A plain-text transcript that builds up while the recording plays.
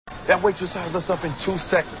That waitress sized us up in 2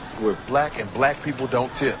 seconds. We're black and black people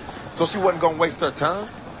don't tip. So she wasn't gonna waste her time.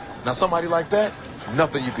 Now somebody like that,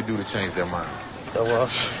 nothing you could do to change their mind. So,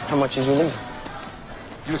 how much did you leave?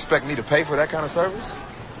 You expect me to pay for that kind of service?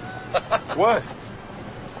 What?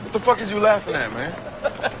 What the fuck is you laughing at, man?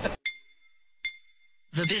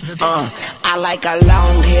 I like a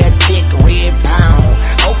long hair, thick red pound.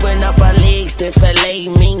 Open up her legs, then fillet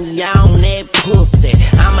me on that pussy.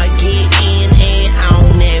 I'ma get in and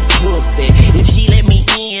on that pussy. If she let me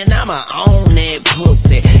in, I'ma own that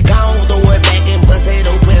pussy. Gon' throw it back and bust it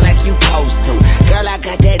open like you supposed to. Girl, I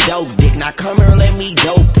got that dope dick, now come here, let me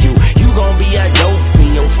dope you. You gon' be a dope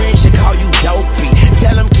fiend, your friends should call you dopey.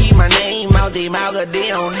 Tell them keep my name out their mouth, cause they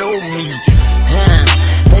don't know me.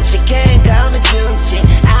 But you can't call me Tunechi.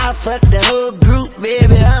 I fuck the whole group,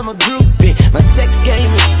 baby, I'm a groupie. My sex game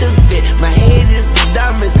is stupid, my head is the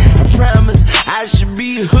dumbest. I promise I should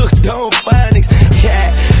be hooked on phonics.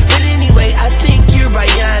 Yeah, but anyway, I think you're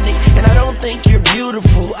bionic, and I don't think you're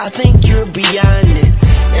beautiful, I think you're beyond it.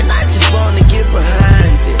 And I just wanna get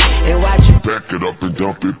behind it and watch you back it up and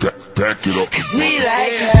dump it, back it up. Cause we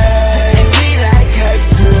like her, and we like her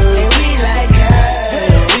too, and we like her,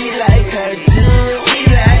 and we like her too.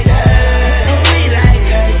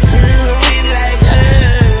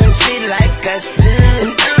 Us too. I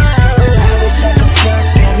wish I could fuck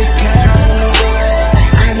every girl in the world.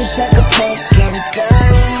 I wish I could fuck every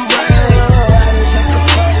girl in the world. I wish I could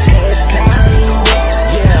fuck every girl in the world.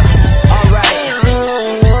 Yeah, alright.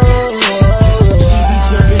 She be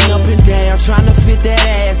jumping up and down, trying to fit that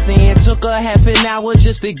ass in. Took her half an hour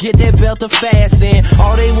just to get that belt to fasten.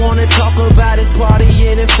 All they wanna talk about is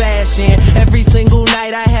partying and fashion. Every single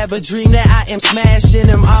night I have a dream that I am smashing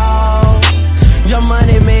them all. Your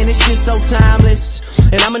money, man, this shit so timeless.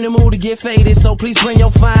 And I'm in the mood to get faded, so please bring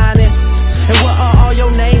your finest. And what are all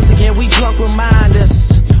your names again? We drunk, remind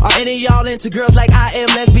us. Are any of y'all into girls like I am?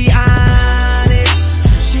 Let's be honest.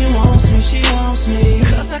 She wants me,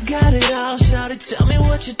 cause I got it all. Shawty, tell me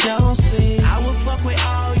what you don't see. I will fuck with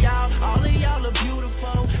all of y'all are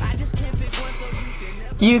beautiful. I just can't pick one, so you can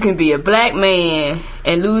never. You can be a black man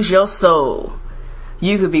and lose your soul.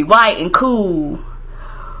 You could be white and cool,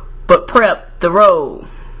 but prep the road.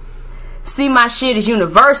 See, my shit is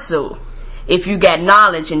universal. If you got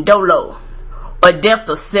knowledge and dolo or depth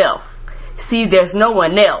of self, see, there's no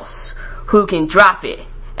one else who can drop it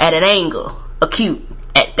at an angle acute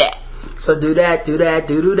at that. So do that.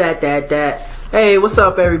 Hey, what's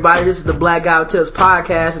up, everybody? This is the Black Guy Who Tips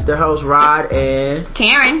podcast. It's their host Rod and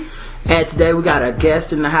Karen. And today we got a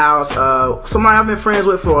guest in the house. Somebody I've been friends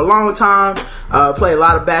with for a long time. Played a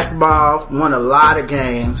lot of basketball, won a lot of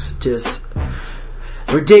games. Just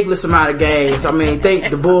ridiculous amount of games. I mean, think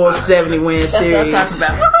the Bulls 70-win series. That's what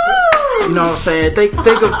I'm talking about. You know what I'm saying? Think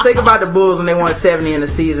about the Bulls when they won 70 in the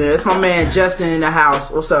season. It's my man Justin in the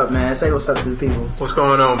house. What's up, man? Say what's up to the people. What's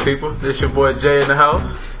going on, people? This your boy Jay in the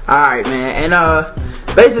house. Alright, man. And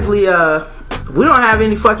basically, we don't have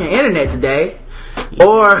any fucking internet today.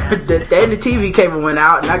 Or the TV cable went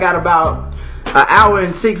out, and I got about an hour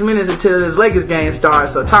and 6 minutes until this Lakers game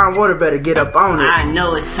starts, so Time Warner better get up on it. I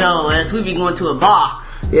know it's so, as we be going to a bar.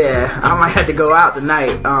 Yeah, I might have to go out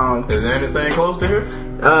tonight. Is there anything close to here?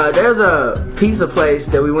 There's a pizza place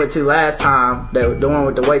that we went to last time, the one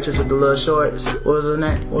with the waitress with the little shorts. What was her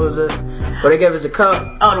name? What was it? Where they gave us a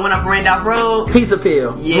cup. Oh, the one off Randolph Road? Pizza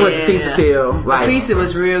Pill. Yeah. We went to Pizza Pill. Like, the pizza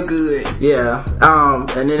was real good. Yeah.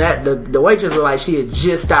 And then the waitress was like, she had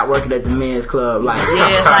just stopped working at the men's club. Like,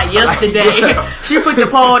 yeah, it's like yesterday. She put the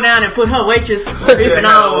pole down and put her waitress ripping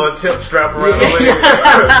on. A little tip strap around the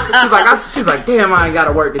leg. she's like, damn, I ain't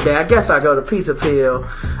gotta work today. I guess I go to Pizza Pill.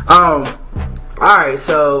 Alright,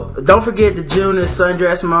 so don't forget the June is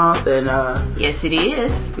Sundress Month, and yes it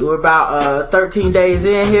is. We're about 13 days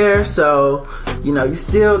in here, so you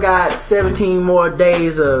still got 17 more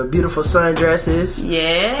days of beautiful sundresses.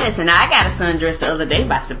 Yes, and I got a sundress the other day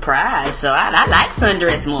by surprise, so I like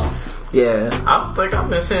Sundress Month. Yeah. I don't think I've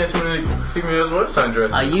been seeing too many females with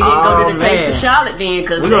sundresses. Oh, you didn't go to the Taste of Charlotte then,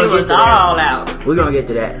 because they was all out. We're gonna get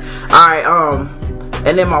to that. Alright,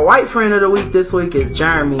 and then my white friend of the week this week is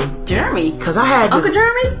Jeremy. Jeremy? Cause I had this, Uncle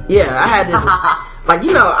Jeremy? Yeah, I had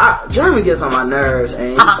this, Jeremy gets on my nerves,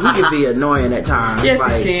 and he can be annoying at times. Yes,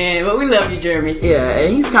 he can, but we love you, Jeremy. Yeah,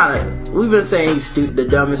 and he's we've been saying he's the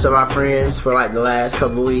dumbest of our friends for like the last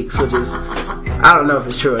couple of weeks, which is, I don't know if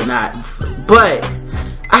it's true or not, but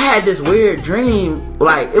I had this weird dream,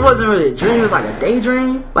 like, it wasn't really a dream, it was like a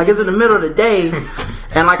daydream, like it's in the middle of the day,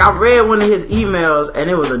 and like I read one of his emails, and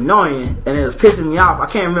it was annoying, and it was pissing me off. I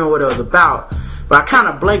can't remember what it was about, But I kind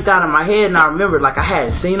of blanked out of my head, and I remembered like I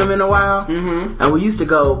hadn't seen him in a while. Mm-hmm. And we used to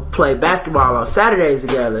go play basketball on Saturdays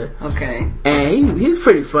together. Okay. And he's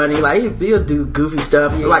pretty funny. Like he'll do goofy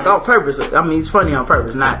stuff, like on purpose. I mean, he's funny on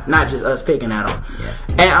purpose, not just us picking at him. Yeah.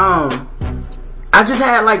 And I just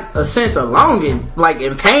had like a sense of longing, like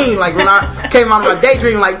in pain, like when I came out of my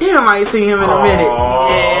daydream, like damn, I ain't seen him in a minute.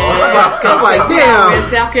 Yeah, I was like, damn. In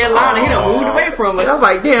South Carolina, he done moved away from us. I was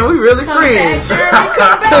like, damn, we really friends.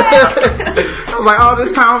 I was like, all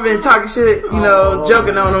this time I've been talking shit,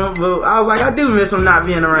 joking on him, but I was like, I do miss him not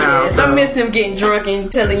being around. Yes, so. I miss him getting drunk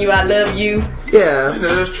and telling you I love you. Yeah.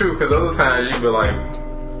 That's true, because other times you be like,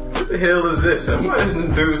 what the hell is this? And why is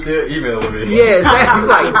this dude still emailing me? Yeah, exactly.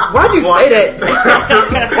 Like, why'd you say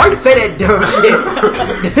that? Why'd you say that dumb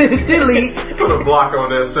shit? Delete. Put a block on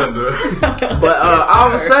that sender. But all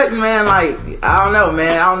of a sudden, man, like, I don't know,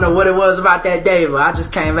 man. I don't know what it was about that day, but I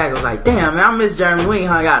just came back and was like, damn, man, I miss Jeremy. We ain't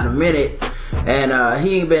hung out in a minute. And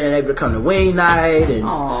he ain't been able to come to wing night.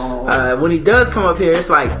 And when he does come up here, it's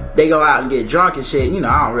like they go out and get drunk and shit.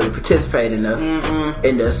 I don't really participate in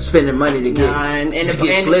the spending money to get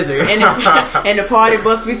slizzard. And the party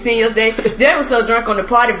bus we seen yesterday, they were so drunk on the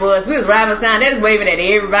party bus. We was riding sign, they was waving at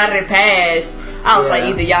everybody that passed. I was like,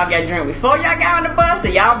 either y'all got drunk before y'all got on the bus, or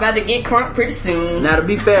y'all about to get crunk pretty soon. Now, to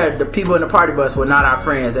be fair, the people in the party bus were not our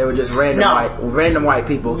friends. They were just random white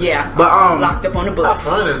people. Yeah, but locked up on the bus.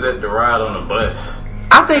 How fun is that to ride on the bus?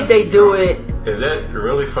 I think they do it. Is that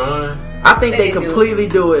really fun? I think they completely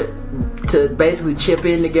do it to basically chip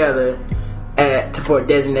in together for a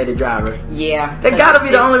designated driver. Yeah, that gotta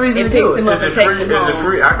be the only reason to do it. Is it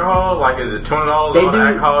free alcohol? Like, is it $20 on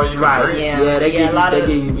alcohol you can drink? Yeah, they give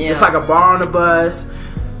you. It's like a bar on the bus.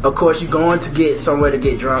 Of course, you're going to get somewhere to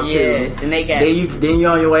get drunk too. Yes, and they got. Then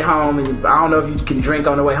you're on your way home, and I don't know if you can drink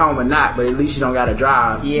on the way home or not, but at least you don't got to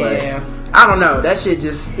drive. Yeah. But I don't know. That shit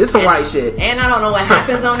it's some white shit. And I don't know what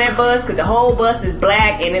happens on that bus, because the whole bus is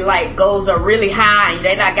black and it like goes up really high, and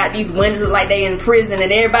they like got these windows like they in prison,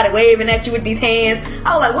 and everybody waving at you with these hands.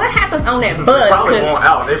 I was like, what happens on that bus? They probably want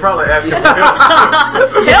out. They probably asking for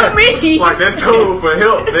help. Help me! Like, that's cool for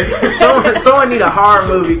help. Someone need a horror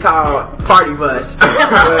movie called Party Bus.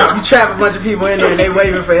 You trap a bunch of people in there and they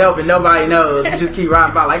waving for help and nobody knows. You just keep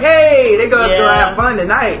riding by like, hey, they gonna go have fun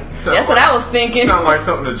tonight. That's what I was thinking. Sound like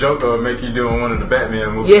something the Joker would make you do in one of the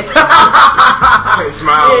Batman movies. Yeah.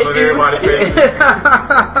 Smiles on everybody's face.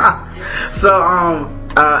 So,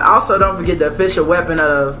 also don't forget the official weapon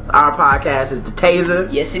of our podcast is the taser.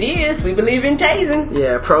 Yes, it is. We believe in tasing.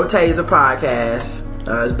 Yeah, Pro Taser Podcast.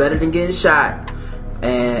 It's better than getting shot,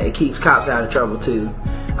 and it keeps cops out of trouble too.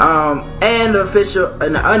 And the official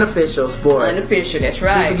and the unofficial sport. Unofficial, that's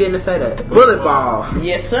right. Keep forgetting to say that. Bullet ball.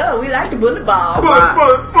 Yes, sir. We like the bullet ball.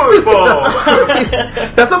 Bullet ball.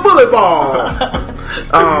 That's a bullet ball.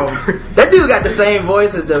 That dude got the same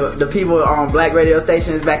voice as the people on black radio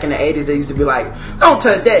stations back in the 80s. They used to be like, don't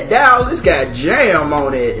touch that dial, this got jam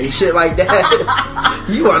on it and shit like that.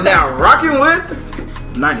 You are now rocking with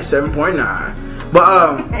 97.9.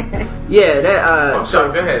 But yeah, that I'm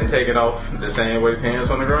shocked they hadn't taken off the same way pants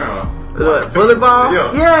on the ground. Bullet ball?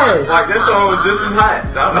 Yeah. Like, that song was just as hot.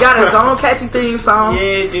 He got his own catchy theme song.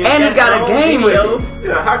 Yeah, dude. And he's got a game with it.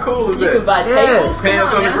 Yeah, how cool is that? You can buy tables.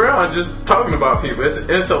 Pants on the ground, just talking about people. It's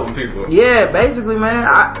insulting people. Yeah, basically, man.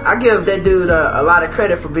 I give that dude a lot of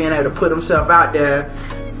credit for being able to put himself out there.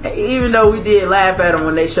 Even though we did laugh at him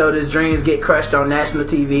when they showed his dreams get crushed on national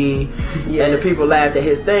TV, and the people laughed at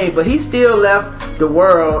his thing, but he still left the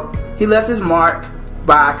world. He left his mark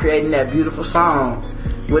by creating that beautiful song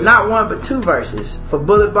with not one but two verses for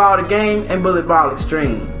Bullet Ball the Game and Bullet Ball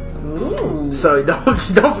Extreme. Ooh. So don't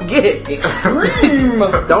forget. Extreme.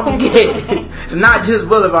 Don't forget. It's not just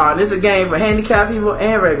Bullet Ball. It's a game for handicapped people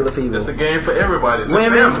and regular people. It's a game for everybody.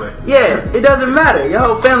 Women. Family. Yeah, it doesn't matter. Your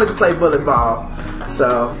whole family can play Bullet Ball.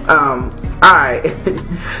 So, alright.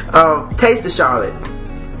 Taste of Charlotte.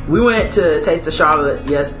 We went to Taste of Charlotte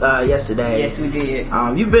yesterday. Yes, we did.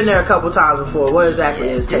 You've been there a couple times before. What exactly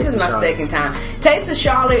is Taste of Charlotte? This is my second time. Taste of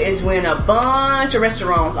Charlotte is when a bunch of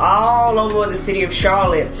restaurants all over the city of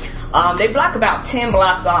Charlotte, they block about 10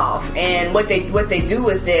 blocks off, and what they do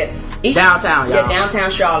is that each downtown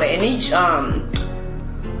Charlotte, and each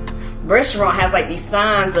restaurant has like these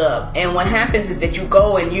signs up, and what happens is that you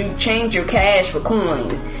go and you change your cash for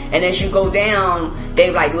coins, and as you go down,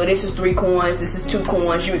 they like, well, this is 3 coins, this is 2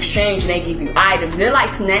 coins. You exchange, and they give you items. They're like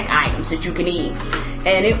snack items that you can eat.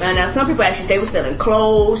 And now some people actually, they were selling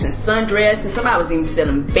clothes and sundress, and somebody was even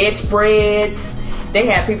selling bedspreads. They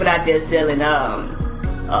had people out there selling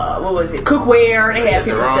what was it? Cookware. They had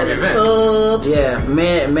people selling tubs. Yeah,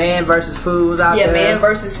 man versus food was out there. Yeah, man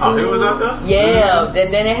versus food. Oh, it was out there? Yeah.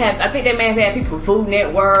 Then they had, I think they may have had people from Food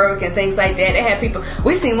Network and things like that. They had people.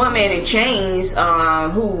 We seen one man in chains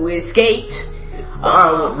who escaped.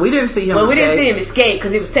 We didn't see him. Well, escape. we didn't see him escape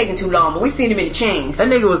because it was taking too long. But we seen him in the chains. That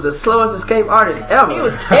nigga was the slowest escape artist ever. He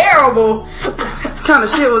was terrible. What kind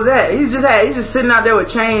of shit was that? He's just sitting out there with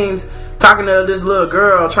chains, talking to this little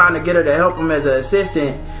girl, trying to get her to help him as an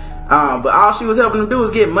assistant. But all she was helping him do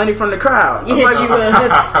was get money from the crowd. Yeah, she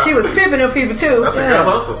was. She was pimping them people too. That's a good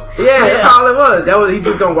hustle. Yeah, that's all it was. He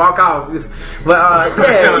just gonna walk off. But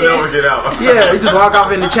He'll never get out. Yeah, he just walk off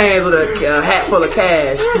in the chains with a hat full of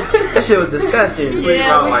cash. That shit was disgusting.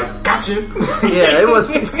 Yeah, like, gotcha. Yeah, it was.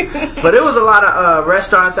 But it was a lot of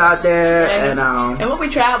restaurants out there, and what we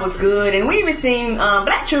tried was good. And we even seen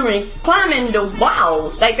black children climbing those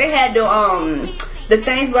walls. Like they had the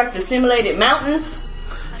things like the simulated mountains.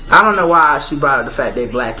 I don't know why she brought up the fact they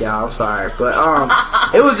black, y'all. I'm sorry, but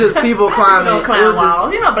it was just people climbing. Don't climb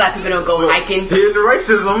walls. You know, black people don't go hiking. Here's the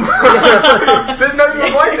racism. Didn't know you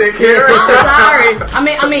was white. They care. I'm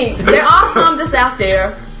sorry. I mean, there are some that's out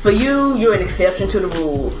there. For you, you're an exception to the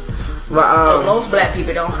rule. But most black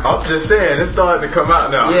people don't. I'm just saying, it's starting to come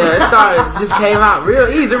out now. Yeah, just came out real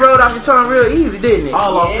easy. It rolled off your tongue real easy, didn't it?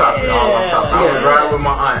 All off topic. I was riding with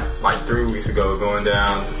my aunt like 3 weeks ago, going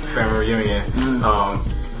down family reunion.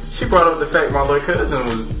 She brought up the fact my little cousin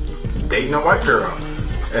was dating a white girl.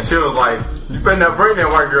 And she was like, you better not bring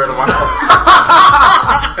that white girl to my house.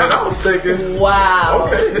 And I was thinking, wow.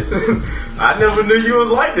 Okay, I never knew you was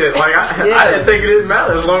like that. Like, I didn't think it didn't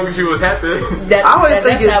matter as long as you was happy. That's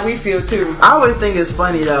how we feel too. I always think it's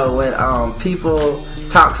funny though when people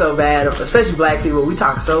talk so bad, especially black people, we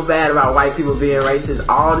talk so bad about white people being racist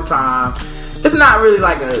all the time. It's not really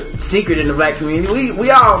like a secret in the black community.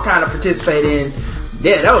 We all kind of participate in.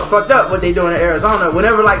 Yeah, that was fucked up what they doing in Arizona.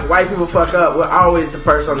 Whenever like white people fuck up, we're always the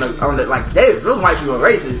first on the like those white people are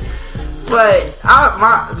racist. But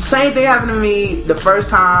the same thing happened to me the first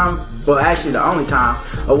time. Well, actually the only time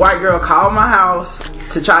a white girl called my house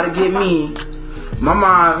to try to get me. My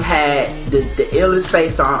mom had the illest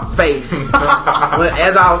face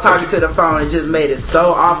as I was talking to the phone. It just made it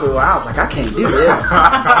so awkward. I was like, I can't do this.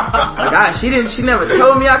 She never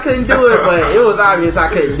told me I couldn't do it, but it was obvious I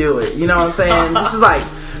couldn't do it. You know what I'm saying? This is like,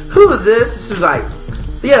 who is this? This is like,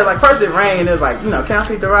 yeah, like first it rang and it was like, can I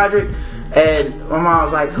speak to Roderick? And my mom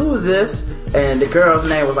was like, who is this? And the girl's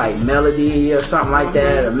name was like Melody or something like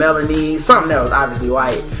that, or Melanie, something that was obviously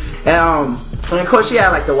white. And of course she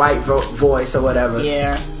had like the white voice or whatever.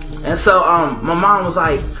 Yeah. And so my mom was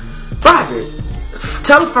like, Roderick,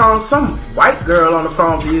 telephone some white girl on the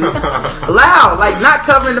phone for you. Loud, like not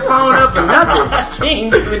covering the phone up or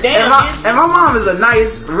nothing. And my mom is a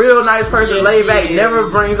real nice person, yes, laid back, never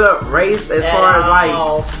brings up race as far as like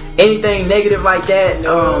anything negative like that.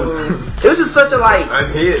 It was just such a like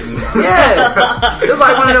unhidden. Yeah. It was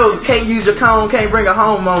like one of those can't use your comb, can't bring a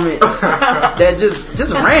home moments that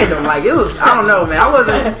just random. Like it was, I don't know, man. I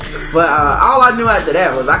wasn't, but all I knew after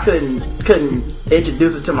that was I couldn't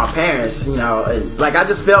introduce it to my parents, and like I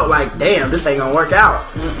just felt like, damn, this ain't gonna work out.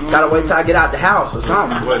 Gotta wait till I get out the house or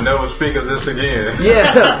something. But never speak of this again.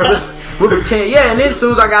 Yeah. We'll pretend, and then as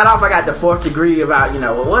soon as I got off, I got the 4th degree about,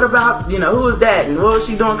 well, what about, who was that, and what was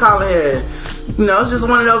she doing calling her? It's just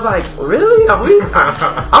one of those like, really? I'm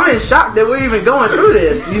in shock that we're even going through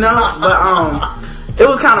this, but it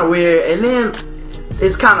was kind of weird. And then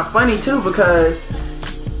it's kind of funny too, because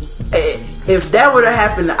if that would have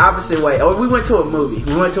happened the opposite way, or we went to a movie,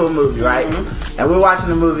 right? And we're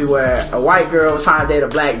watching a movie where a white girl was trying to date a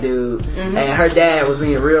black dude, and her dad was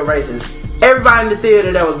being real racist. Everybody in the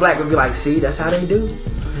theater that was black would be like, see, that's how they do.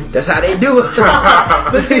 That's how they do it.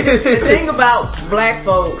 But see, the thing about black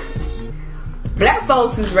folks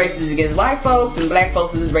is racist against white folks, and black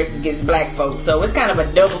folks is racist against black folks. So it's kind of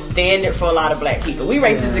a double standard for a lot of black people. We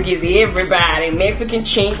racist against everybody. Mexican,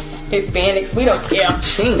 chinks, Hispanics, we don't care.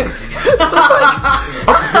 Chinks?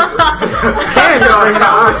 Karen already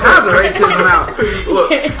got all kinds of racism out. Look,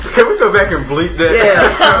 can we go back and bleep that?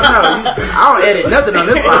 Yeah, I don't edit nothing on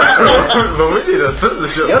this podcast. But we need a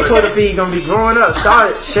censorship. Your Twitter feed gonna be growing up.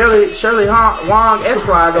 Shirley Wong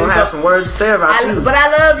Esquire gonna have some words to say about you. But I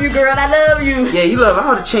love you, girl. I love you. Yeah, you love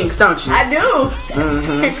all the chinks, don't you? I do.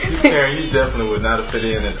 Karen, you definitely would not have fit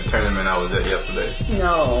in at the tournament I was at yesterday.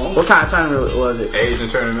 No. What kind of tournament was it? Asian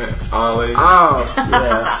tournament, all Asian. Oh,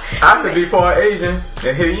 yeah. I could be part Asian,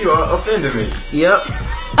 and here you are offending me. Yep.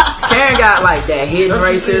 Karen got like that hidden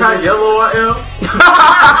racism. You see how yellow I am?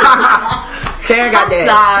 Karen got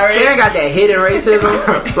that hidden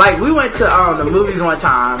racism. Like we went to the movies one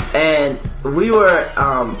time, and we were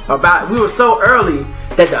so early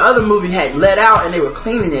that the other movie had let out and they were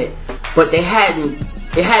cleaning it, but it hadn't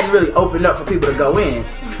really opened up for people to go in.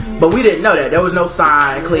 But we didn't know that. There was no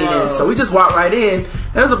sign cleaning. No. So we just walked right in.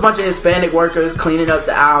 There was a bunch of Hispanic workers cleaning up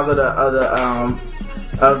the aisles of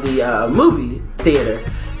the movie theater.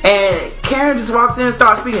 And Karen just walks in and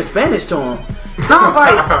starts speaking Spanish to him. And I was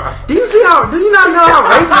like, do you not know how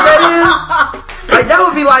racist that is? Like, that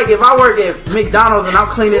would be like if I work at McDonald's and I'm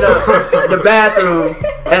cleaning up the bathroom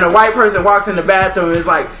and a white person walks in the bathroom and is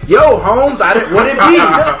like, yo, Holmes, what it be?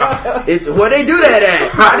 What they do that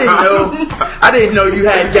at? I didn't know you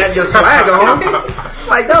had got your swag on.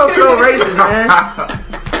 Like, that was so racist, man.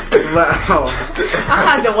 I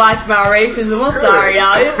have to watch my racism. I'm sorry,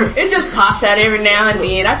 y'all. It just pops out every now and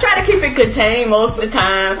then. I try to keep it contained most of the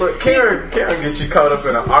time. But Karen gets you caught up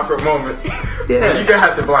in an awkward moment. Yeah. You gonna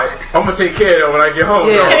have to be like, I'm gonna take care of that when I get home.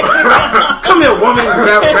 Yeah. Come here, woman.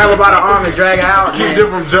 Grab her by the arm and drag her out. Keep them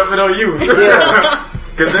from jumping on you. Yeah.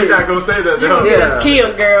 Because they not gonna say that. They don't. Yeah.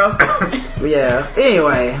 Killed, girl. Yeah.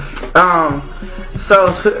 Anyway,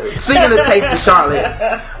 so speaking of Taste of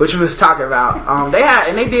Charlotte, which we was talking about,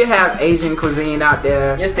 they did have Asian cuisine out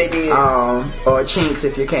there. Yes, they did. Or Chinks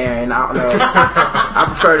if you're Karen. I don't know. I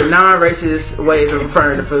prefer the non-racist ways of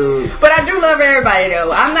referring to food. But I do love everybody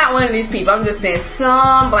though. I'm not one of these people. I'm just saying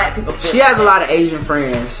some black people feel She has a lot of Asian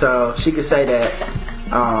friends, so she could say that.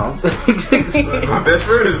 My best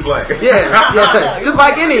friend is black. Yeah. Just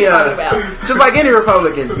like any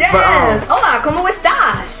Republican. Yes. But, Hola, ¿cómo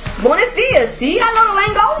estás? Buenos dias. See, I know the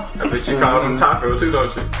lingo. I bet you call them taco too,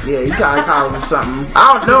 don't you? yeah, you gotta call them something.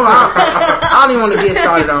 I don't know. I don't even want to get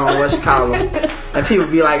started on what she call them. And people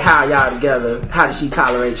be like, "How y'all together? How does she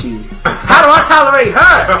tolerate you? How do I tolerate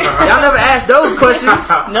her?" Y'all never ask those questions.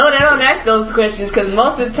 No, they don't ask those questions because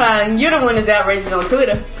most of the time you're the one that's outrageous on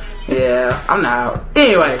Twitter. Yeah, I'm not.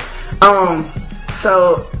 Anyway,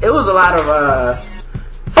 so it was a lot of,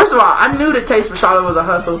 first of all, I knew that Taste for Charlotte was a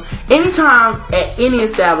hustle. Anytime at any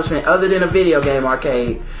establishment other than a video game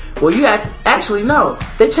arcade, well, you have to, actually, no,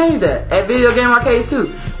 they changed that at video game arcades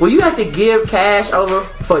too. Well, you have to give cash over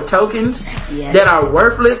for tokens that are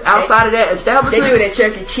worthless outside of that establishment. They do it at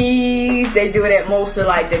Chuck E. Cheese. They do it at most of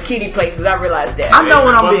like the kiddie places. I realized that. I know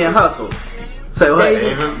when I'm being hustled. So what?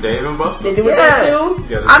 Dave and Buster's. They do it there too?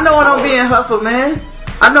 Yeah, I know when I'm being hustled, man.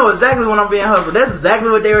 I know exactly when I'm being hustled. That's exactly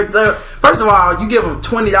what they were. First of all, you give them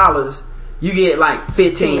 $20, you get like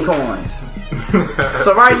 15 coins.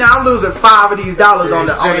 So right now I'm losing $5 of these dollars on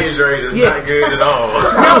the exchange rate is not good at all.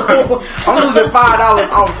 I'm losing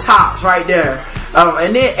 $5 on tops right there.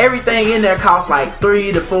 And then everything in there costs like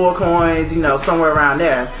 3 to 4 coins, somewhere around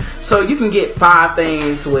there. So you can get 5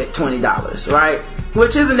 things with $20, right?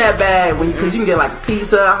 Which isn't that bad because you can get like a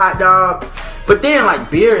pizza, a hot dog. But then like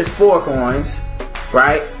beer is 4 coins,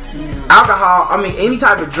 right? Alcohol, any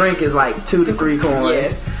type of drink is like 2 to 3 coins.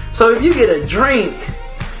 Yes. So if you get a drink,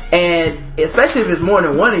 and especially if it's more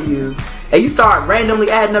than one of you, and you start randomly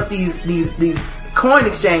adding up these coin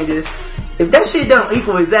exchanges, if that shit don't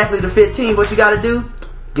equal exactly the 15, what you gotta do?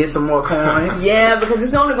 Get some more coins. Yeah, because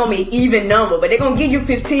it's only gonna be an even number, but they're gonna give you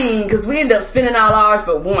 15 because we end up spending all ours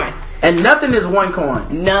but 1. And nothing is 1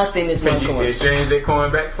 coin. Nothing is 1 Can you coin. exchange that coin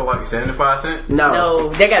back for like 75 cents? No,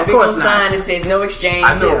 they got a big old sign that says no exchange.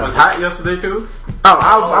 I know it was hot yesterday too. Oh,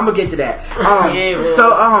 I'm gonna get to that.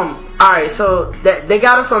 Alright, so they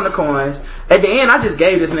got us on the coins. At the end, I just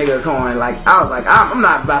gave this nigga a coin. Like, I was like, I'm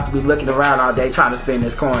not about to be looking around all day trying to spend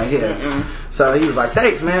this coin here. So he was like,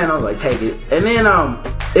 thanks, man. I was like, take it. And then,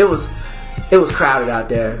 it was crowded out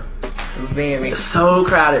there. Very. So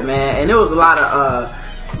crowded, man. And there was a lot of,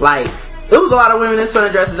 women in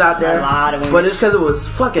sundresses out there. A lot of women. But it's because it was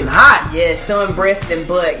fucking hot. Yes, sun, breast, and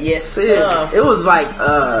butt. Yes, sir.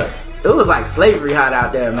 It was like slavery hot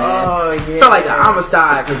out there, man. Oh, yeah. It felt like the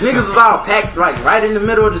Amistad, because niggas was all packed like right in the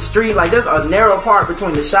middle of the street. Like there's a narrow part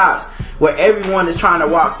between the shops where everyone is trying to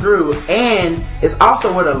walk through, and it's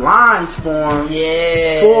also where the lines form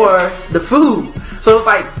for the food. So it's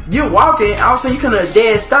like you're walking, all of a sudden you come to a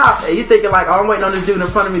dead stop, and you're thinking like, oh, I'm waiting on this dude in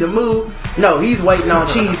front of me to move. No, he's waiting on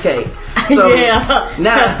cheesecake. So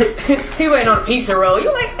now he waiting on a pizza roll.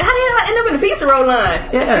 You like, how the hell I end up in the pizza roll line?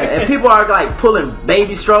 Yeah, and people are like pulling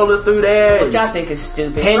baby strollers through there. Which I think is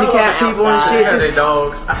stupid. Handicapped people and shit. Have their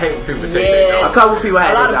dogs. I hate when people take their dogs. A couple people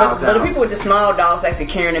had their dogs but the people with the small dogs actually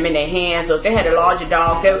carrying them in their hands. So if they had the larger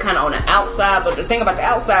dogs, they were kind of on the outside. But the thing about the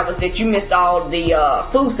outside was that you missed all the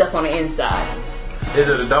food stuff on the inside. Is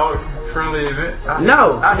it a dog friendly event?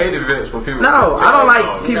 No. I hate events where people. No, I don't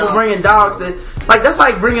like people bringing dogs. Like, that's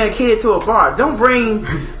like bringing a kid to a bar. Don't bring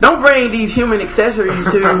these human accessories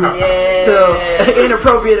to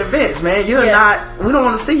inappropriate events, man. We don't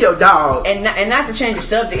want to see your dog. And not to change the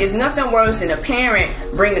subject, it's nothing worse than a parent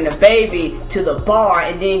bringing a baby to the bar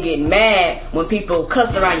and then getting mad when people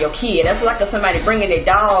cuss around your kid. That's like somebody bringing their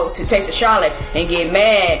dog to Taste of Charlotte and get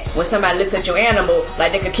mad when somebody looks at your animal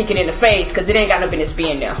like they could kick it in the face because it ain't got no business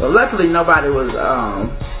being there. Well, luckily nobody was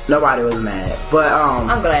mad, but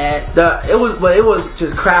I'm glad. It was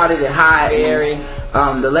just crowded and hot. Very.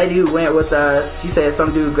 The lady who went with us, she said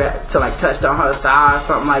some dude touched on her thigh or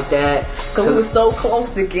something like that. Cause we were so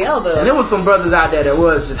close together. And there was some brothers out there that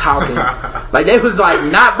was just hawking. Like, they was like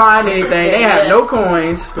not buying anything. They had no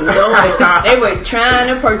coins. No, they were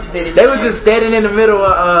trying to purchase it. They were just standing in the middle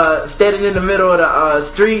of the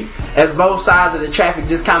street as both sides of the traffic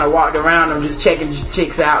just kind of walked around them, just checking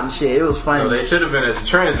chicks out and shit. It was funny. So they should have been at the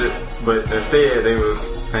transit, but instead they was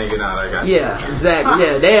hanging out. I got yeah, exactly.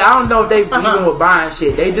 Yeah, I don't know if they even were buying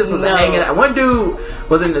shit. They just was hanging out. One dude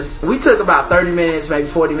was in the. We took about 30 minutes, maybe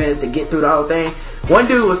 40 minutes to get through the whole thing. One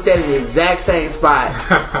dude was standing in the exact same spot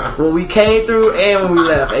when we came through and when we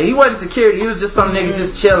left. And he wasn't security. He was just some nigga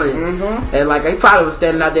just chilling. And like, he probably was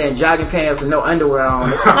standing out there in jogging pants and no underwear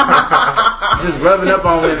on or something. Just rubbing up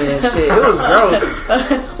on women and shit. It was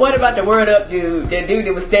gross. What about the Word Up dude? That dude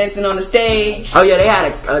that was dancing on the stage? Oh yeah, they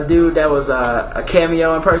had a dude that was a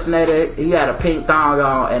cameo impersonator. He had a pink thong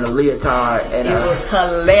on and a leotard. And it was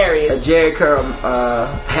hilarious. A Jerry Curl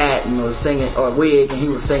hat and was singing, or wig, and he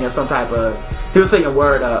was singing some type of... He was singing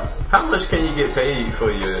Word Up. How much can you get paid for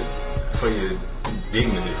your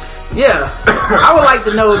dignity? Yeah, I would like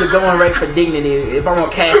to know the going rate for dignity if I'm gonna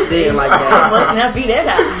cash it in like that. It must not be that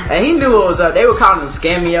high. And he knew it was up. They were calling him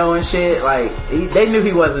Scameo and shit. Like, they knew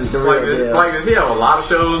he wasn't the real deal. Like, does he have a lot of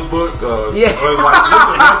shows booked? Yeah. Or like, this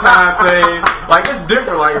a one-time thing? Like, it's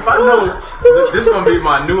different. Like, if I know this is gonna be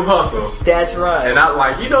my new hustle. That's right. And I'm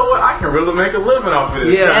like, you know what? I can really make a living off of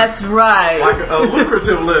this. Yeah. That's right. Like a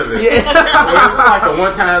lucrative living. Yeah. Well, it's not like a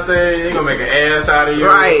one-time thing. You're gonna make an ass out of you.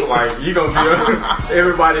 Right. Like, you gonna be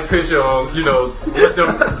everybody picture on, what's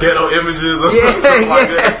them ghetto images or something like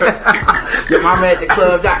that. Your mama at the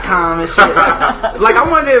club.com and shit. Like, I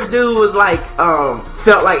wonder if dude was like,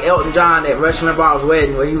 felt like Elton John at Rush Limbaugh's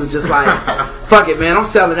wedding, where he was just like, fuck it, man, I'm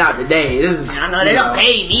selling out today. This is, I know they don't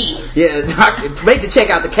pay me. Yeah, make the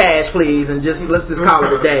check out the cash, please, and let's just call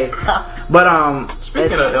it a day. But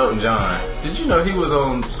speaking of Elton John, did you know he was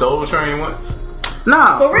on Soul Train once?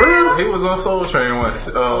 No, for real? He was on Soul Train once.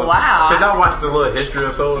 Wow. Because I watched the little history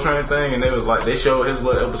of Soul Train thing, and they showed his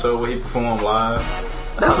little episode where he performed live.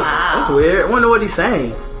 That's weird. I wonder what he's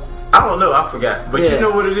saying. I don't know, I forgot. But you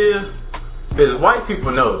know what it is? Is white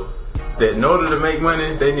people know that in order to make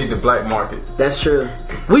money, they need the black market. That's true.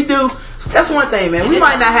 We do. That's one thing, man. We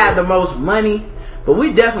might not have the most money, but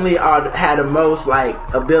we definitely had the most like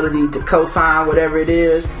ability to co-sign whatever it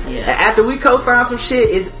is. Yeah. And after we co-sign some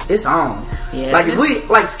shit, it's on. Yeah, like if we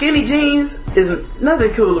like skinny jeans, isn't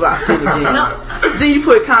nothing cool about skinny jeans. Then you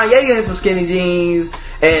put Kanye in some skinny jeans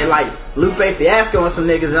and like Lupe Fiasco and some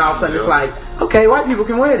niggas, and all of a sudden it's like, okay, white people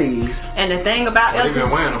can wear these. And the thing about They've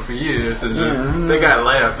been wearing them for years. It's just, they got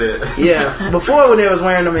laughed at. Yeah, before when they was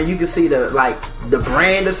wearing them and you could see the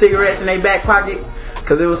brand of cigarettes in their back pocket.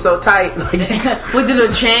 Cause it was so tight. with the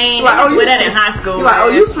little chain. Like, with that in high school. You're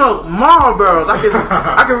like, you smoke Marlboros.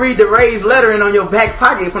 I can read the raised lettering on your back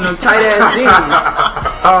pocket from them tight ass jeans.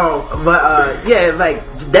 Yeah, like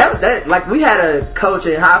that. Like we had a coach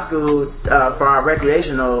in high school for our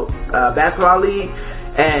recreational basketball league,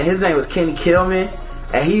 and his name was Kenny Killman,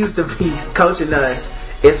 and he used to be coaching us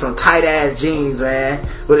in some tight ass jeans, man,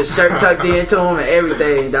 with his shirt tucked into him and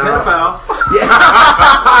everything, dog.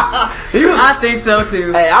 Yeah. I think so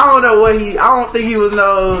too. Hey, I don't think he was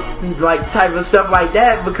no like type of stuff like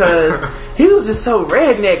that, because he was just so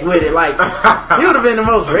redneck with it. Like, he would have been the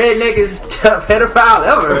most redneckest pedophile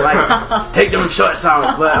ever. Like, take them shorts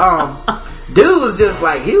off. But dude was just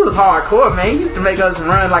like, he was hardcore, man. He used to make us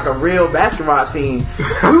run like a real basketball team.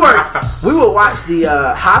 We would watch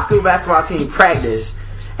the high school basketball team practice,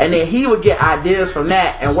 and then he would get ideas from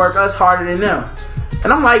that and work us harder than them.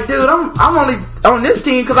 And I'm like, dude, I'm only on this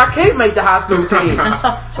team because I can't make the high school team.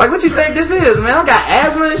 Like, what you think this is, man? I got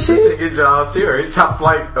asthma and shit. Take your job serious. Top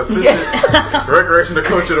flight assistant recreational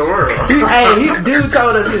coach of the world. Dude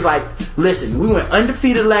told us, he was like, listen, we went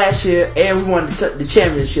undefeated last year and we won the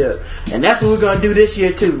championship, and that's what we're gonna do this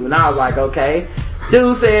year too. And I was like, okay.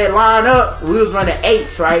 Dude said line up. We was running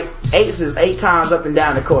eights, right? Eights is 8 times up and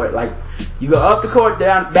down the court. Like, you go up the court,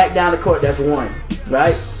 back down the court, that's 1,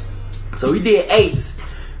 right? So we did 8s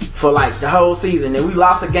for like the whole season, and we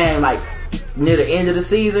lost a game like near the end of the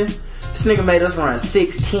season. This nigga made us run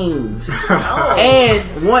 6 teams.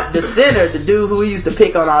 And the center, the dude who we used to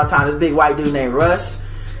pick on all the time, this big white dude named Russ,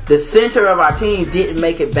 the center of our team didn't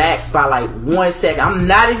make it back by like 1 second. I'm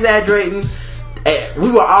not exaggerating.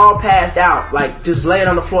 We were all passed out, like just laying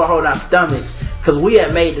on the floor holding our stomachs because we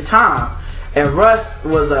had made the time. And Russ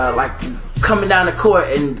was like coming down the court,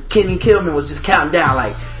 and Kenny Kilman was just counting down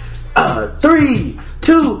like 3,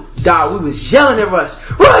 2. Dog, we was yelling at Russ.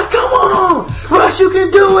 Russ, come on! Russ, you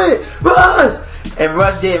can do it! Russ! And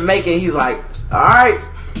Russ didn't make it. He's like, alright,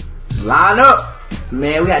 line up.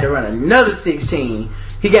 Man, we had to run another 16.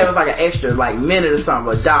 He gave us like an extra like minute or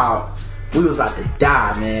something, but dog, we was about to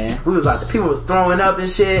die, man. People was throwing up and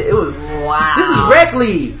shit. It was, wow. This is rec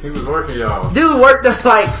league. He was working y'all. Dude worked us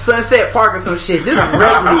like Sunset Park or some shit. This is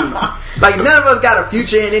rec league. Like, none of us got a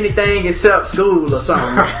future in anything except school or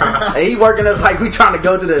something. And he working us like we trying to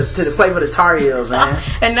go to the play for the Tar Heels, man.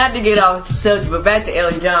 And not to get off the subject, but back to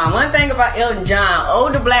Elton John. One thing about Elton John,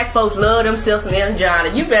 older black folks love themselves some Elton John,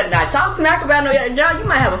 and you better not talk smack about no Elton John. You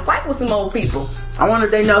might have a fight with some old people. I wonder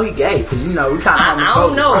if they know he gay, because, you know, we kind of I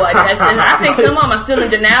don't know. I think some of them are still in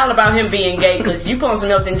denial about him being gay, because you put on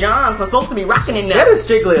some Elton John, some folks will be rocking in there. That is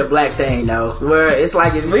strictly a black thing, though, where it's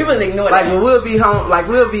like if, we will ignore like, that. we'll be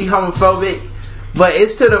homophobic, but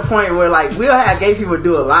it's to the point where like we'll have gay people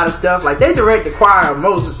do a lot of stuff. Like they direct the choir of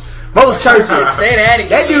most churches. Say that again.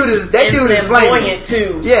 That dude is flaming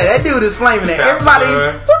too. Yeah, that dude is flaming.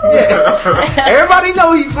 Everybody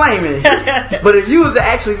know he's flaming. But if you was to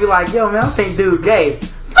actually be like, yo man, I think dude gay.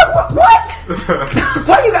 What?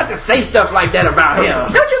 Why you got to say stuff like that about him?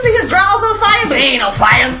 Don't you see his drawers on fire? They ain't on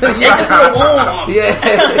fire. They just so warm.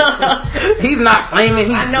 Yeah. He's not flaming,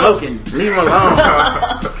 he's smoking. Leave him alone.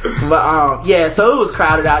 But yeah, so it was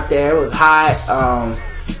crowded out there. It was hot.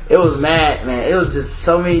 It was mad, man. It was just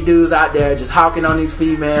so many dudes out there just hawking on these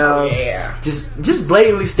females. Oh, yeah. Just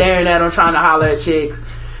blatantly staring at them, trying to holler at chicks.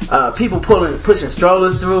 People pushing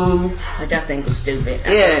strollers through. Which I think was stupid.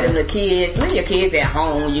 Yeah. The kids, leave your kids at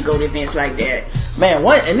home when you go to events like that. Man,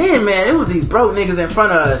 and then, man, it was these broke niggas in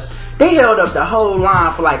front of us. They held up the whole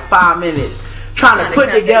line for like 5 minutes trying to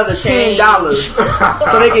put together $10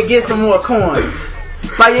 so they could get some more coins.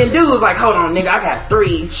 Like, and dude was like, hold on, nigga, I got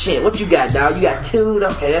 3. Shit, what you got, dog? You got 2?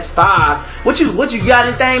 Okay, that's 5. What you got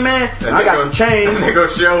anything, man? I got some change. They go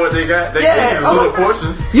show what they got. They get little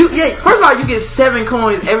portions. First of all, you get 7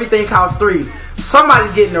 coins. Everything costs 3.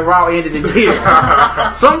 Somebody's getting the raw end of the deal.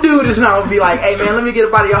 Some dude is not gonna be like, hey man, let me get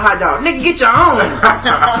up out of your hot dog. Nigga, get your own.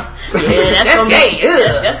 Yeah, that's gay.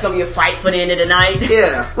 That's gonna be a fight for the end of the night.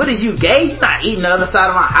 Yeah. What is you, gay? You not eating the other side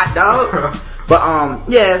of my hot dog. But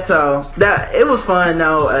yeah, so that it was fun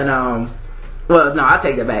though, and well, no, I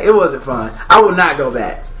take that back. It wasn't fun. I would not go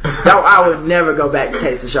back. I would never go back to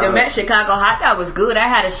Taste of Charlotte. The Chicago hot dog was good. I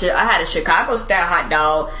had a Chicago style hot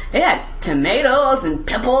dog. It had tomatoes and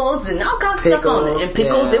pickles and all kinds of stuff on it. And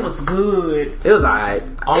pickles, yeah. It was good. It was alright.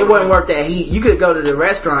 It wasn't worth that heat. You could go to the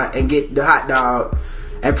restaurant and get the hot dog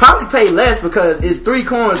and probably pay less because it's 3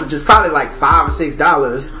 coins, which is probably like $5 or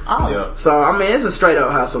 $6. Oh. Yeah. So I mean, it's a straight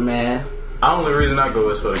up hustle, man. The only reason I go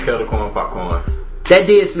is for the kettle corn popcorn. That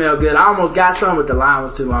did smell good. I almost got some, but the line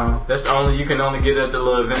was too long. That's the only you can only get at the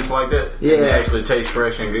little events like that. Yeah, and it actually tastes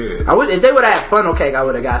fresh and good. If they would have had funnel cake, I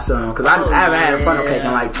would have got some because I haven't had a funnel cake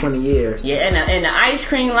in like 20 years. Yeah, and the ice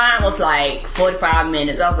cream line was like 45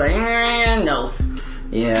 minutes. I was like, no.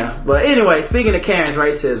 Yeah, but anyway, speaking of Karen's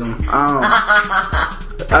racism,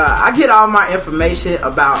 I get all my information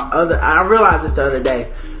about I realized this the other day.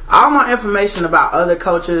 All my information about other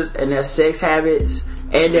cultures and their sex habits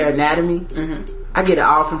and their anatomy, I get it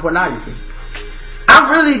all from pornography.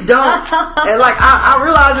 I really don't. And like, I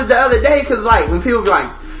realized it the other day because like, when people be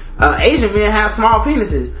like, Asian men have small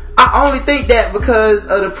penises, I only think that because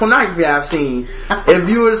of the pornography I've seen. If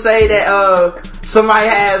you were to say that somebody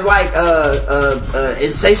has like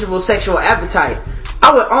insatiable sexual appetite,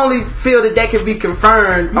 I would only feel that could be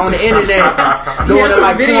confirmed on the internet doing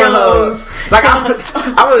like videos. Like I would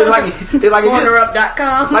like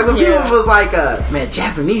Pornerup.com. Like when people was like, man,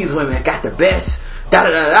 Japanese women got the best da da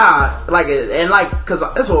da da. Like and like, cause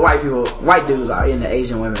that's what white dudes are into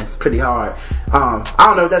Asian women pretty hard. I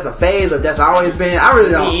don't know if that's a phase or if that's always been. I really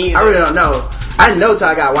don't know. I didn't know till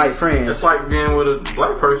I got white friends. It's like being with a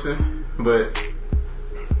black person, but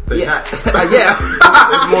they're not. Yeah.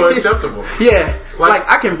 It's more acceptable. Yeah. Like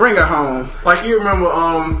I can bring her home. Like you remember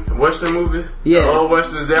Western movies? Yeah. The old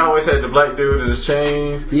Westerns, they always had the black dude in his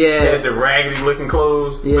chains. Yeah. They had the raggedy looking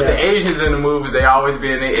clothes. Yeah. But the Asians in the movies, they always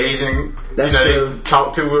be in their Asian. That's true. They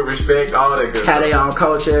talk to with respect, all that good Had their own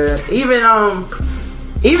culture. Even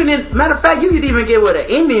even matter of fact, you could even get with an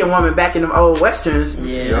Indian woman back in them old westerns.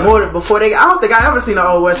 Yeah. More than before I don't think I ever seen an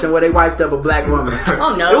old western where they wiped up a black woman.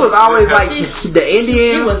 Oh no. It was always like the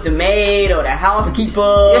Indian. She was the maid or the housekeeper.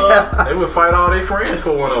 Yeah. They would fight all their friends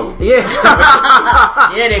for one of them. Yeah.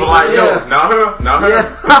 Yeah, they But like, would. yo, not her.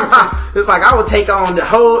 Yeah. It's like I would take on the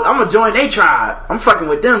whole. I'm gonna join their tribe. I'm fucking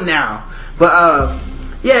with them now. But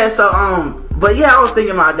yeah. So but yeah, I was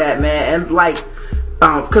thinking about that, man, and like.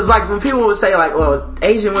 Cause like when people would say like, well,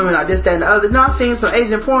 Asian women are this, that, and the other. I seen some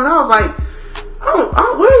Asian porn. I was like,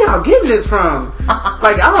 where y'all getting this from?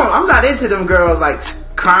 Like I'm not into them girls like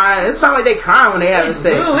crying. It sounds like they crying when they having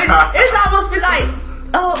sex. It's almost be like,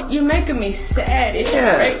 oh, you're making me sad.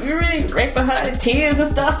 You're really raping her tears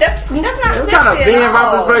and stuff. That's not It's sexy kind of Ben at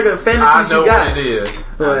all. Roethlisberger fantasies I know you got. what it is.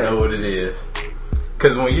 I know what it is.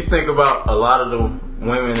 Because when you think about a lot of the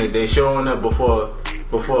women that they showing up before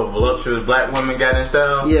voluptuous black women got in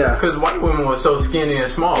style. Yeah. Because white women were so skinny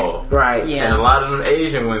and small. Right. Yeah. And a lot of them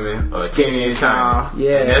Asian women are skinny and tiny.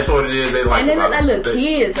 Yeah. And that's what it is they like. And they look about like little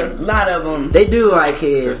kids, a lot of them. They do like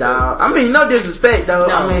kids, dog. I mean, no disrespect, though.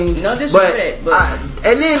 No, I mean, no disrespect, but-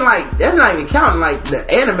 and then like that's not even counting like the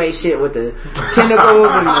anime shit with the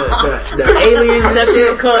tentacles and the aliens and Sexual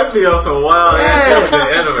shit. cups. Be on some wild ass shit in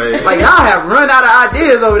anime. Like y'all have run out of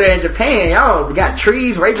ideas over there in Japan. Y'all got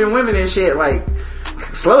trees raping women and shit. Like,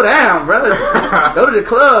 slow down, brother. Go to the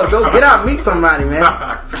club. Go get out and meet somebody, man.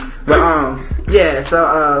 But yeah.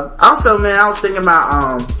 So also, man, I was thinking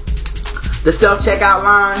about the self-checkout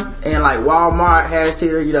line and like Walmart has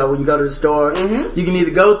here, you know, when you go to the store, you can either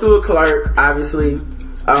go through a clerk, obviously,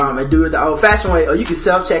 and do it the old-fashioned way, or you can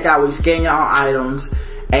self-checkout where you scan your own items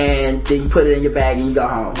and then you put it in your bag and you go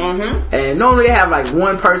home. And normally they have like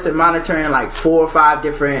one person monitoring like 4 or 5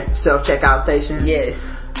 different self-checkout stations.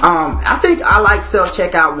 Yes. I think I like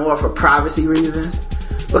self-checkout more for privacy reasons.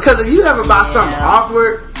 Because if you ever buy something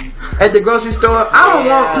awkward at the grocery store, I don't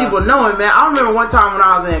want people knowing, man. I remember one time when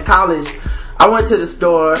I was in college, I went to the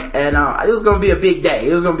store and it was going to be a big day.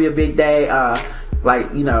 It was going to be a big day.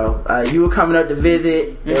 Like, you know, you were coming up to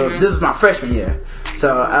visit. This is my freshman year.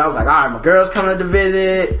 So I was like, all right, my girl's coming up to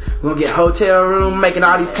visit. We're going to get a hotel room, making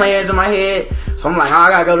all these plans in my head. So I'm like, oh, I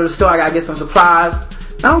got to go to the store. I got to get some supplies.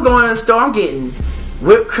 Now I'm going to the store. I'm getting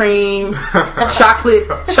whipped cream,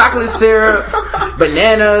 chocolate syrup,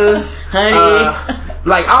 bananas, Honey.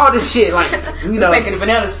 like all this shit, like, you know, Making a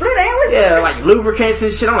banana split, ain't we? yeah, like lubricants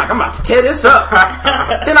and shit. I'm like, I'm about to tear this up.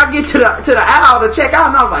 Then I get to the aisle to check out,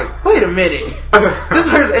 and I was like, wait a minute, this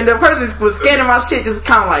person, and the person was scanning my shit, just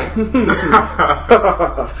kind of like,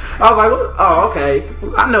 I was like, well, oh, okay,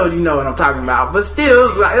 I know you know what I'm talking about, but still,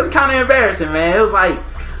 it was kind of embarrassing, man. It was like,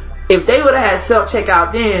 if they would have had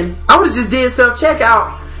self-checkout then, I would have just did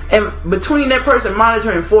self-checkout. And between that person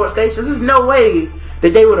monitoring 4 stations, there's no way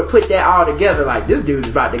that they would have put that all together. Like, this dude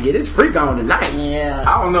is about to get his freak on tonight. Yeah.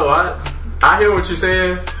 I don't know. I hear what you're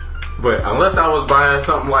saying, but unless I was buying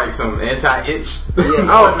something like some anti-itch. Yeah.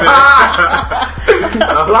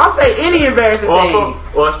 Well, I'll say any embarrassing thing.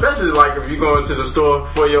 Or especially like if you go into the store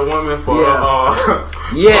for your woman for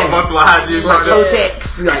Yes. a monthly hygiene Like product.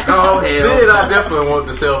 Kotex. Like, oh, hell. Then I definitely want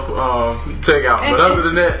the self checkout. But other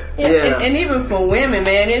than that, Yeah. And even for women,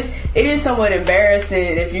 man, it is somewhat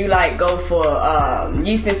embarrassing if you like go for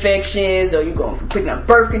yeast infections, or you going for picking up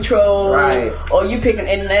birth control, Right. or you picking,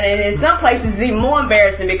 and in some places it's even more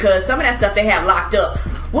embarrassing because some of that stuff they have locked up.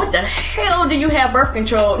 What the hell do you have not birth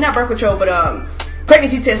control, but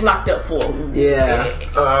pregnancy test locked up for? Yeah.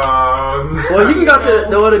 well, you can go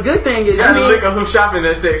to the good thing is, I mean, look at who shop in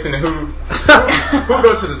that section and who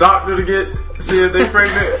go to the doctor to see if they're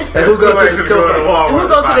pregnant, and who go to the store, and who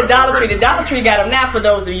go to the Dollar Tree. The Dollar Tree got them now for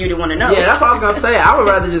those of you that want to know. Yeah, that's what I was gonna say. I would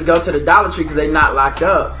rather just go to the Dollar Tree because they're not locked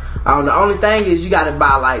up. The only thing is you got to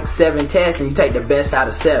buy like 7 tests and you take the best out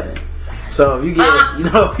of 7. So if you get,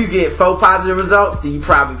 if you get 4 positive results, then you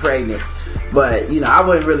probably pregnant. But I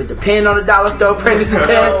wouldn't really depend on the dollar store pregnancy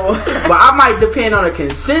test. But I might depend on a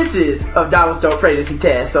consensus of dollar store pregnancy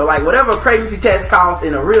tests. So like whatever a pregnancy test costs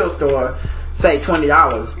in a real store, say $20.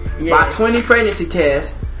 Yes. Buy 20 pregnancy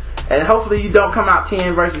tests. And hopefully you don't come out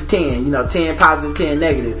 10 versus 10. 10 positive, 10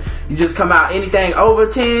 negative. You just come out anything over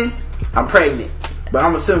 10, I'm pregnant. But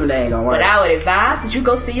I'm assuming that ain't gonna work. But I would advise that you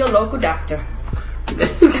go see your local doctor.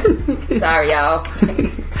 Sorry, y'all.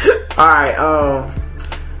 Alright,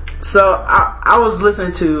 so I was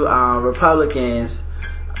listening to Republicans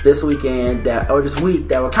this weekend this week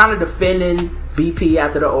that were kind of defending BP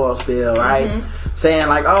after the oil spill, right? Saying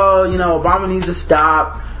like, Obama needs to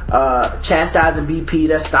stop chastising BP.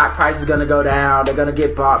 Their stock price is going to go down. They're going to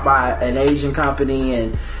get bought by an Asian company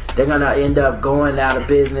and they're going to end up going out of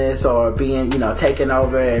business or being, taken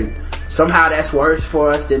over and somehow that's worse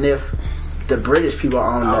for us than if the British people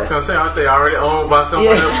own I was that. gonna say, aren't they already owned by somebody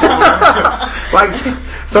else? Like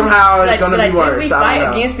somehow it's gonna be worse. We fight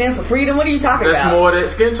against them for freedom. What are you talking That's about? more that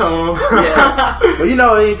skin tone. Yeah. Well, you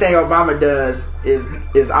know, anything Obama does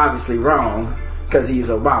is obviously wrong because he's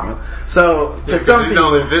Obama. So to some He's people,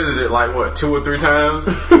 only visited like what 2 or 3 times.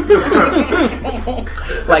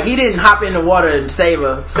 like he didn't hop in the water and save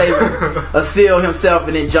a seal himself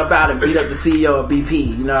and then jump out and beat up the CEO of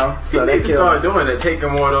BP. You know, so He they need to start doing it,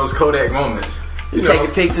 taking more of those Kodak moments. You know,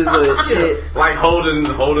 taking pictures of shit. like holding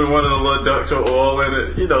one of the little ducks with oil in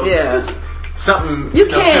it. You know, Yeah. just something You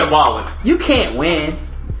can't- symbolic. You can't win.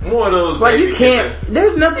 More of those. Like baby you can't. kissing.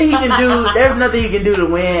 There's nothing he can do. There's nothing he can do to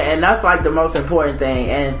win, and that's like the most important thing.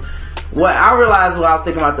 And what I realized when I was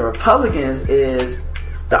thinking about the Republicans is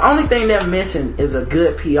the only thing they're missing is a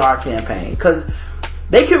good PR campaign, because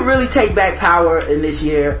they could really take back power in this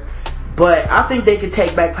year, but I think they could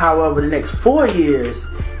take back power over the next 4 years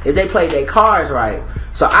if they play their cards right.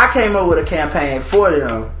 So I came up with a campaign for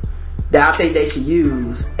them that I think they should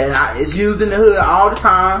use, and it's used in the hood all the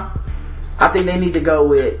time. I think they need to go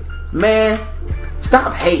with, man,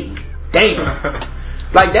 stop hating. Damn.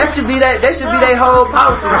 Like that should be their whole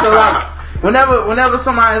policy. So like whenever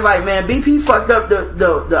somebody's like, man, BP fucked up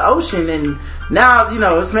the ocean and now, you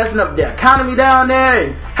know, it's messing up the economy down there,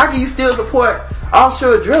 and how can you still support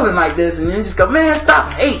offshore drilling like this? And then just go, man,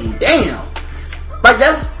 stop hating. Damn. Like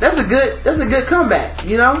that's a good comeback,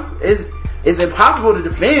 you know? It's impossible to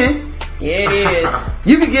defend. Yeah, it is.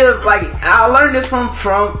 You can give, like, I learned this from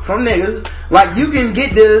niggas. Like, you can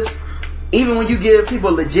get this even when you give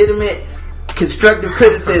people legitimate constructive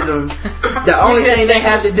criticism. The only thing they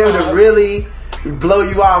have to do to really blow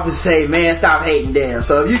you off is say, man, stop hating, damn.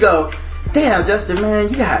 So if you go, damn, Justin, man,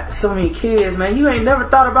 you got so many kids, man, you ain't never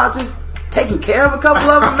thought about just taking care of a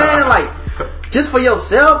couple of them, man, like, just for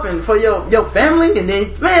yourself and for your family, and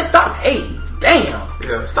then, man, stop hating, damn.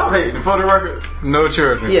 Yeah, stop hating. For the record, no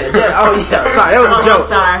children. Yeah, oh yeah, sorry, that was a joke.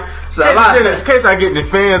 Sorry. So a lot In case I get any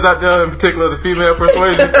fans out there, in particular the female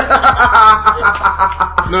persuasion.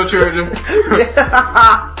 No children.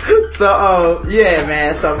 So, yeah,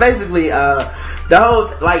 man. So basically, the whole,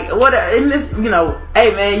 like, what in this, you know,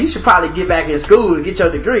 hey man, you should probably get back in school to get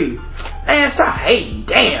your degree. Man, stop hating.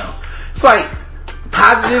 Damn. It's like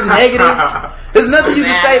positive, negative. There's nothing you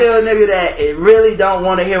can say to a nigga that it really don't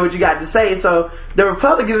want to hear what you got to say. So the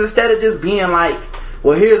Republicans, instead of just being like,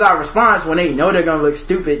 well, here's our response, when they know they're gonna look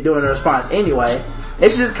stupid doing the response anyway, they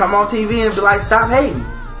should just come on TV and be like, stop hating.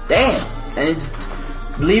 Damn. And just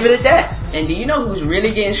leave it at that. And do you know who's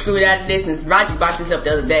really getting screwed out of this? And Roger brought this up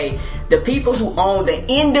the other day. The people who own the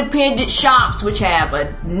independent shops, which have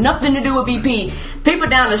nothing to do with BP. People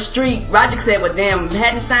down the street, Roger said with them,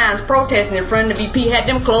 had signs protesting in front of the BP, had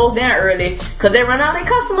them closed down early because they run all their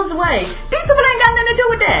customers away. These people ain't got nothing to do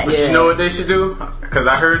with that. Yeah. You know what they should do? Because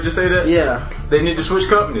I heard you say that. Yeah. They need to switch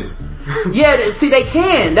companies. Yeah, see, they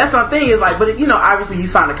can. That's my thing. Is like, but you know, obviously, you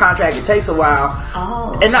sign a contract. It takes a while.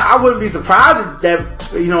 Oh. And I wouldn't be surprised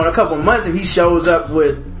that, you know, in a couple of months if he shows up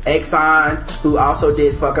with Exxon, who also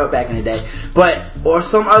did fuck up back in the day, or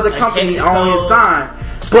some other company on his sign.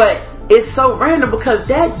 But it's so random because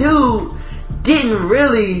that dude didn't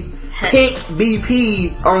really pick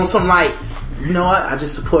BP on some like, you know what? I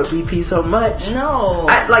just support BP so much. No.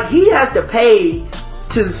 Like he has to pay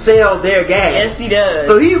to sell their gas. Yes, he does.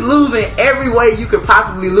 So he's losing every way you could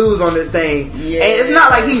possibly lose on this thing. Yeah. And it's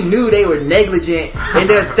not like he knew they were negligent in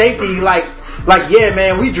their safety. Like, yeah,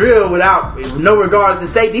 man, we drill without no regards to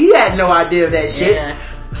safety. He had no idea of that shit. Yeah.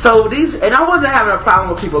 So and I wasn't having a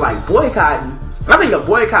problem with people like boycotting. I think a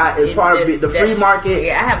boycott is part of the free market.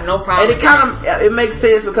 Yeah, I have no problem. And it kind of, it makes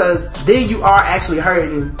sense because then you are actually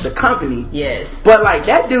hurting the company. Yes. But like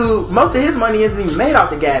that dude, most of his money isn't even made off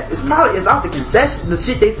the gas. It's off the concession, the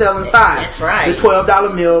shit they sell inside. That's right. The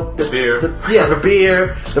 $12 milk, the beer. the beer,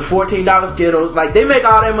 the $14 Skittles. Like they make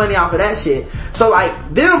all their money off of that shit. So like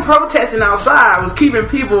them protesting outside was keeping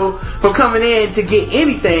people from coming in to get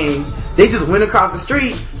anything. They just went across the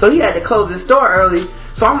street, so he had to close his store early.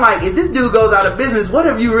 So I'm like, if this dude goes out of business, what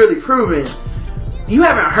have you really proven? You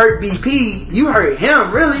haven't hurt BP, you hurt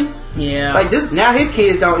him, really. Yeah. Like this, now his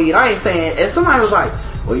kids don't eat. I ain't saying, and somebody was like,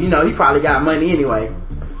 well, you know, he probably got money anyway.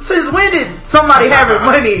 Since when did somebody having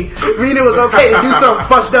money mean it was okay to do something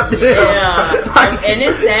fucked up to them? Yeah. Like, and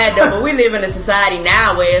it's sad though, but we live in a society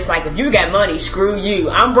now where it's like, if you got money, screw you.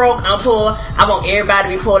 I'm broke, I'm poor, I want everybody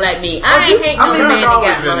to be poor like me. I ain't hating on the man that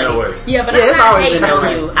got been that money. way. Yeah, but Yeah, I'm it's not always hating been that on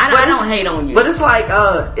way. you. I don't hate on you. But it's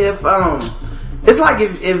like,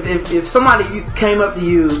 if somebody came up to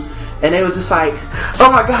you And they was just like, oh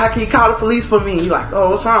my God, can you call the police for me? He like, oh,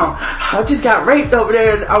 what's wrong? I just got raped over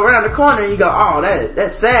there around the corner. And you go, oh,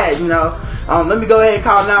 that's sad, you know. Let me go ahead and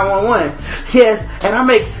call 911. Yes, and I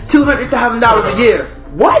make $200,000 a year.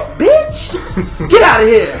 What, bitch? Get out of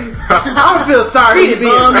here. I don't feel sorry to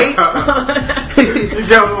being raped. You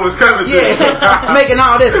got what was coming to you. Yeah, making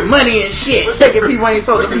all this money and shit. Thinking people ain't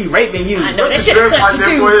supposed to be raping you. I know that shit cut you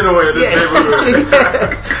too.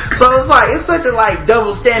 Yeah. So it's like, it's such a like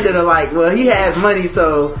double standard of like, well, he has money,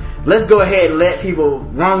 so let's go ahead and let people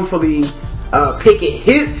wrongfully picket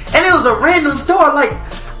his. And it was a random store. Like,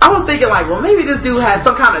 I was thinking like, well, maybe this dude has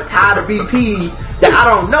some kind of tie to BP that I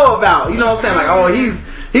don't know about. You know what I'm saying? Like, oh,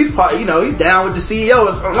 he's part, you know, he's down with the CEO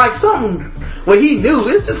or something. Like something where he knew.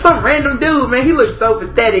 It's just some random dude, man. He looked so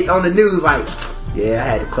pathetic on the news. Like, yeah, I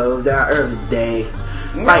had to close down early today.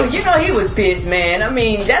 Like, you know he was pissed, man. I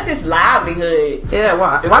mean, that's his livelihood. Yeah,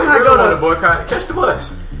 why Why not go to the boycott? Catch the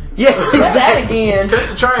bus. Yeah, What's that exactly. again? Catch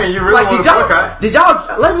the train. You really Like, want to boycott? did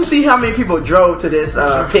y'all? Let me see how many people drove to this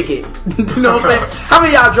picket. You know what I'm saying? How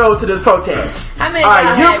many of y'all drove to this protest? How many All of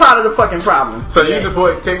right, y'all you're part of the fucking problem. So you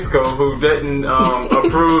support Texaco, who didn't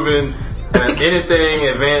approve in anything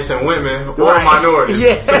advancing women or Right. minorities.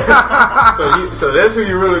 Yeah. So that's who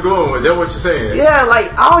you're really going with. That's what you're saying. Yeah,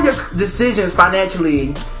 like all your decisions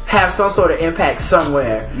financially have some sort of impact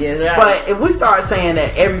somewhere. Yes, right. But if we start saying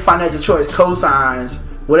that every financial choice cosigns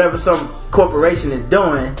whatever some corporation is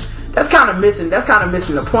doing, that's kind of missing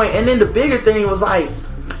the point. And then the bigger thing was like,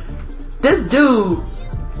 this dude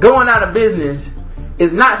going out of business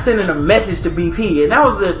is not sending a message to BP, and that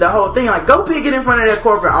was the whole thing. Like, go pick it in front of their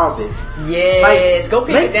corporate office. Yes, Like, go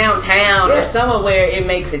pick it downtown Yeah. or somewhere where it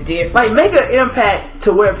makes a difference. Like, make an impact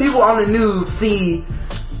to where people on the news see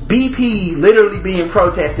BP literally being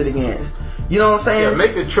protested against. You know what I'm saying? Yeah,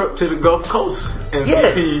 make a trip to the Gulf Coast and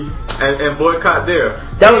Yeah. BP and boycott there.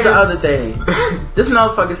 That was the other thing. This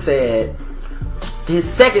motherfucker said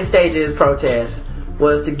his second stage of his protest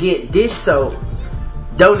was to get dish soap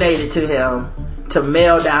donated to him to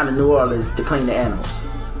mail down to New Orleans to clean the animals.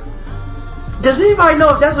 Does anybody know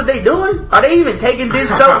if that's what they doing? Are they even taking dish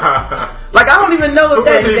soap? Like, I don't even know Who if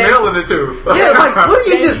that was he is. mailing it to? Yeah, like, what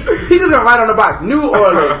do you he just gonna write on the box, New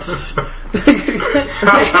Orleans.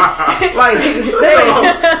 Like,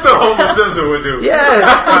 That's what Homer Simpson would do.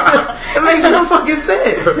 yeah. It makes no fucking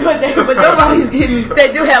sense. but Nobody's getting.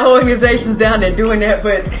 they do have organizations down there doing that,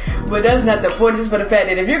 but that's not the point. Just for the fact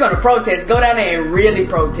that if you're going to protest, go down there and really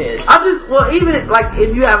protest. Even like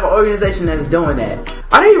if you have an organization that's doing that,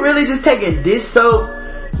 are they really just taking dish soap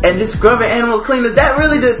and just scrubbing animals clean? Is that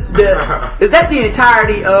really is that the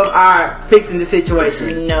entirety of our fixing the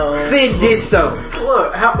situation? No. Send dish soap.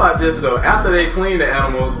 Look, how about this though? After they clean the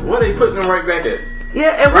animals, what are they putting them right back at?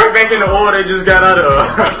 Yeah, and Right back in the oil they just got out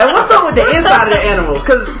of. and what's up with the inside of the animals?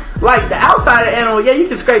 Because like the outside of the animal, yeah, you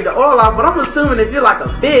can scrape the oil off, but I'm assuming if you're like a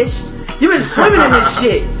fish, you've been swimming in this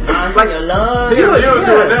shit. Like your lungs. He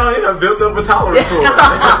done built up a tolerance for it.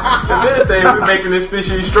 And then we're making this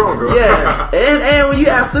species stronger. yeah, and when you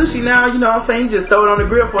have sushi now, you know what I'm saying, you just throw it on the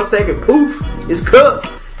grill for a second, poof, it's cooked.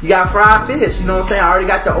 You got fried fish, you know what I'm saying? I already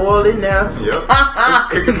got the oil in there. Yep. It's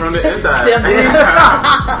cooking from the inside.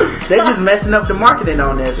 They just messing up the marketing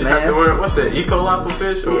on this, man. What's that? E. coli for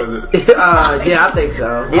fish? Or is it? Yeah, I think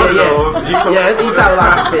so. One of those. Yeah, it's E.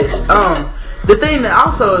 coli fish. The thing that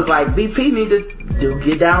also is like, BP need to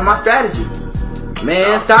get down on my strategy.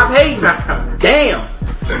 Man, stop hating. Damn.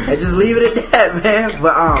 And just leave it at that, man.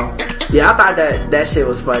 But yeah, I thought that shit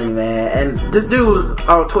was funny, man. And this dude was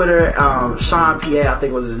on Twitter, Sean Pierre, I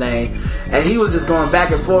think was his name, and he was just going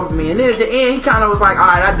back and forth with me. And then at the end, he kind of was like, "All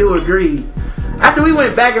right, I do agree." After we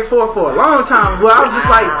went back and forth for a long time, well, I was just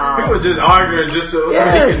like, he was just arguing just so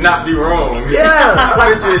he could not be wrong. Yeah,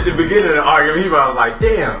 like at the beginning of the argument, he was like,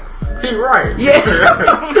 "Damn." He right. Yeah,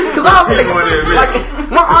 because I was thinking, like,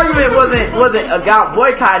 my argument wasn't about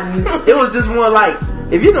boycotting. It was just more like,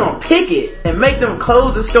 if you're gonna pick it and make them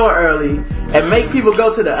close the store early and make people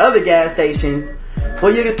go to the other gas station,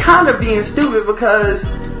 well, you're kind of being stupid, because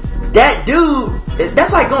that dude,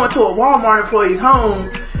 that's like going to a Walmart employee's home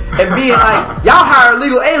and being like, y'all hire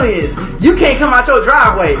illegal aliens, you can't come out your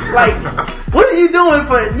driveway. Like, what are you doing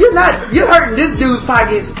you're hurting this dude's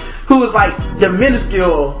pockets, who was like the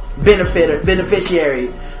minuscule beneficiary.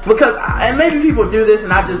 Because, and maybe people do this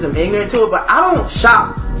and I just am ignorant to it, but I don't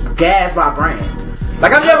shop gas by brand.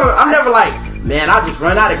 Like, I'm never like, man, I'll just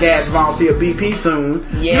run out of gas if I don't see a BP soon.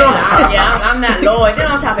 Yeah, You know what I'm saying? I'm not loyal.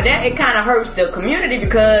 Then on top of that, it kind of hurts the community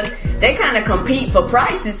because they kind of compete for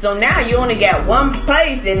prices. So now you only got one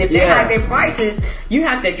place, and if they Yeah. hike their prices, you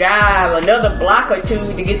have to drive another block or two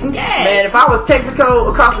to get some gas. Man, if I was Texaco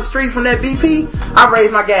across the street from that BP, I'd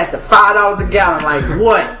raise my gas to $5 a gallon. Like,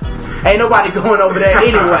 what? Ain't nobody going over there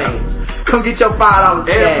anyway. Come get your $5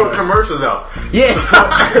 And gas. put commercials out. Yeah.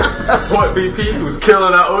 Support BP, who's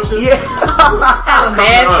killing our ocean. Yeah. Have a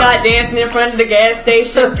mascot dancing in front of the gas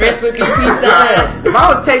station, dressed with BP sign. If I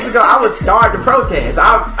was Texaco, I would start the protest.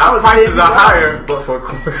 I was Prices are higher, but for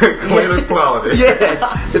cleaner quality.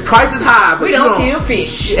 Yeah. The price is high, but We you don't kill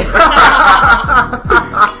fish.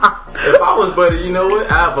 If I was Buddy, you know what?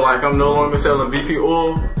 I'd be like, I'm no longer selling BP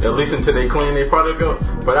oil, at least until they clean their product up.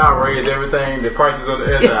 But I'll raise everything, the prices on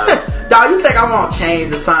the inside. Dog, you think I won't change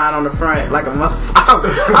the sign on the front like a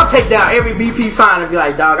motherfucker? I'll take down every BP sign and be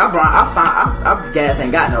like, dog, our gas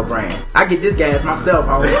ain't got no brand. I get this gas myself,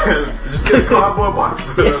 homie. Just get a cardboard box.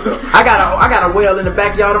 I got a well in the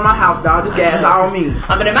backyard of my house, dog. This gas all me.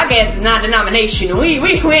 I mean, my gas is non-denominational. We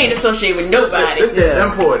ain't associated with nobody. It's Yeah.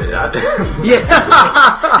 imported.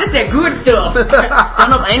 Yeah. This that good stuff.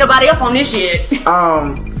 Ain't nobody up on this shit.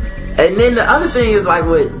 And then the other thing is like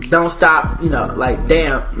with don't stop, like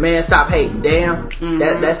damn, man, stop hating. Damn,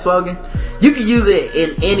 that slogan. You can use it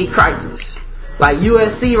in any crisis. Like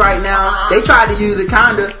USC right now, they tried to use it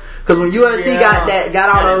kinda because when USC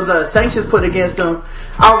got all those sanctions put against them,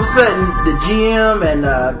 all of a sudden the GM and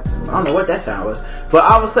I don't know what that sound was, but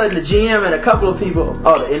all of a sudden the GM and a couple of people,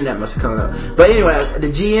 the internet must have come up. But anyway, the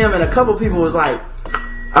GM and a couple of people was like,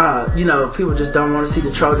 people just don't want to see the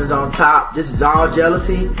Trojans on top. This is all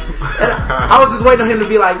jealousy. And I was just waiting on him to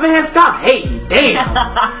be like, man, stop hating. Damn.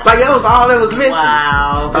 Like, that was all that was missing.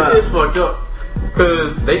 Wow. It is fucked up.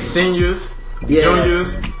 Because they seniors,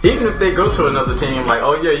 juniors, even if they go to another team, like,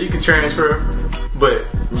 oh yeah, you can transfer, but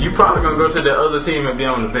you probably going to go to the other team and be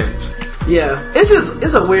on the bench. Yeah.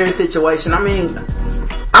 It's a weird situation. I mean,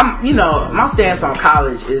 my stance on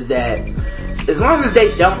college is that as long as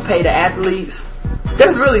they don't pay the athletes,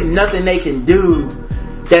 there's really nothing they can do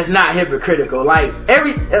that's not hypocritical. Like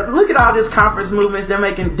look at all these conference movements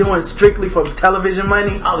they're doing strictly for television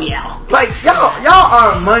money. Oh yeah. Like y'all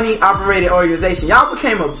are a money operated organization. Y'all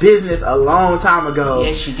became a business a long time ago.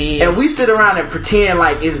 Yes, you did. And we sit around and pretend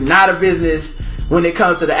like it's not a business when it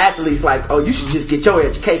comes to the athletes. Like, oh, you should just get your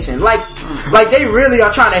education. Like they really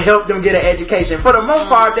are trying to help them get an education. For the most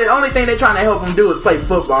part, the only thing they're trying to help them do is play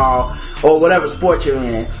football or whatever sport you're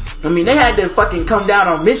in. I mean, they had to fucking come down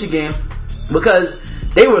on Michigan because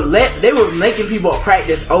they were making people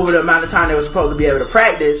practice over the amount of time they were supposed to be able to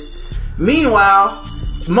practice. Meanwhile,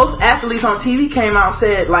 most athletes on TV came out and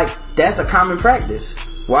said, like, that's a common practice.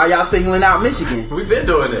 Why y'all singling out Michigan? We've been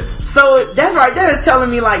doing this. So that's right there is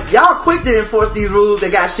telling me, like, y'all quick to enforce these rules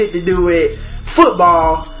that got shit to do with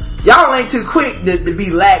football. Y'all ain't too quick to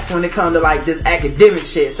be lax when it comes to, like, this academic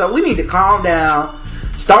shit. So we need to calm down,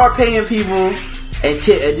 start paying people, and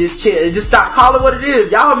just chill. Just stop calling what it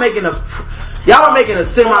is. Y'all are making a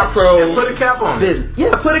semi-pro And put a cap on business.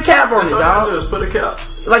 Yeah, put a cap on That's it, all you dog. do is put a cap.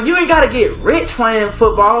 Like, you ain't gotta get rich playing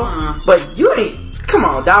football, but you ain't. Come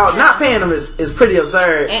on, dog. Not paying them is pretty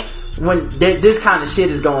absurd when this kind of shit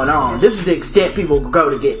is going on. This is the extent people go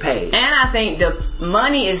to get paid. And I think the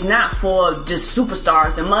money is not for just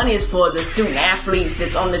superstars. The money is for the student athletes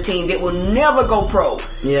that's on the team that will never go pro.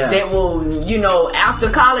 Yeah. That will, after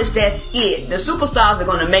college, that's it. The superstars are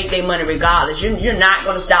going to make their money regardless. You're not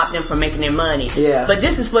going to stop them from making their money. Yeah. But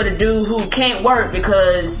this is for the dude who can't work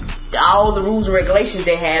because all the rules and regulations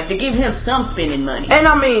they have to give him some spending money. And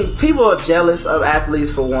I mean, people are jealous of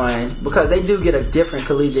athletes for one, because they do get a different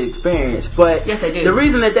collegiate experience. But yes, they do. The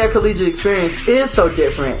reason that their collegiate experience is so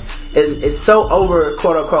different and it's so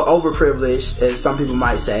quote unquote overprivileged, as some people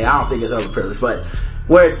might say. I don't think it's overprivileged, but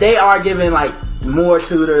where they are given like more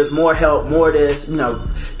tutors, more help, more this,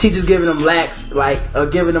 teachers giving them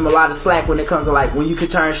giving them a lot of slack when it comes to like when you can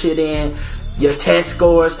turn shit in, your test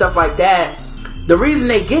scores, stuff like that. The reason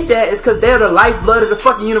they get that is because they're the lifeblood of the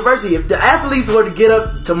fucking university. If the athletes were to get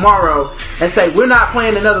up tomorrow and say, we're not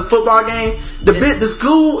playing another football game, the biggest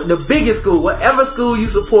school, whatever school you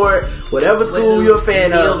support, whatever school you're a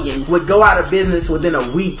fan of, would go out of business within a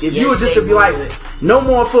week. If you were just to be like, no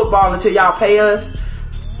more football until y'all pay us,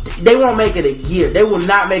 they won't make it a year. They will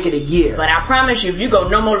not make it a year. But I promise you, if you go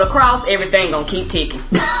no more lacrosse, everything gonna keep ticking.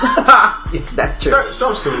 That's true.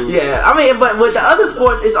 Some schools. Yeah, I mean, but with the other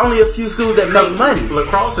sports, it's only a few schools that make money.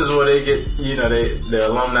 Lacrosse is where they get, the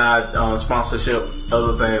alumni sponsorship,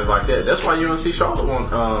 other things like that. That's why you don't see Charlotte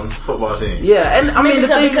on football team. Yeah, and I mean,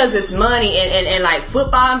 because it's money, and like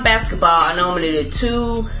football and basketball are normally the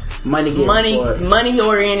two money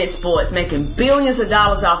oriented sports, making billions of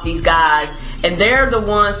dollars off these guys. And they're the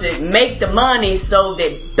ones that make the money so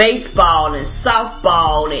that baseball and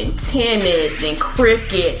softball and tennis and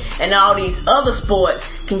cricket and all these other sports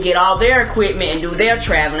can get all their equipment and do their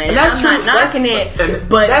traveling. And I'm not knocking it,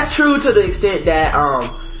 but that's true to the extent that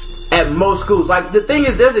at most schools, like the thing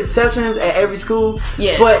is, there's exceptions at every school.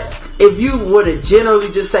 Yes. But if you were to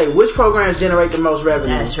generally just say which programs generate the most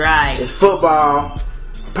revenue, that's right. It's football.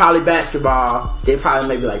 Probably basketball, they probably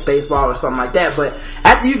maybe like baseball or something like that. But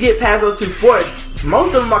after you get past those two sports,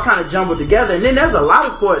 most of them are kind of jumbled together. And then there's a lot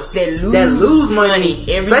of sports that lose money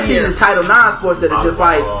every especially year. In the Title IX sports that are just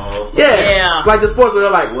like, like the sports where they're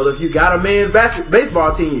like, well, if you got a men's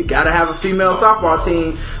baseball team, you gotta have a female softball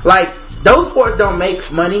team. Like those sports don't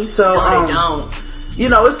make money, so no, they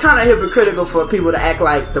don't. It's kind of hypocritical for people to act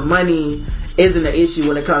like the money isn't an issue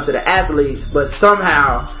when it comes to the athletes, but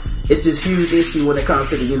somehow it's this huge issue when it comes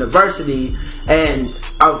to the university. And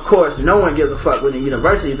of course, no one gives a fuck when the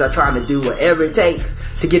universities are trying to do whatever it takes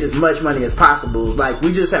to get as much money as possible. Like,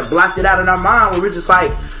 we just have blocked it out in our mind where we're just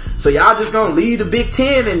like, so y'all just gonna leave the Big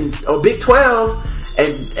 10 or Big 12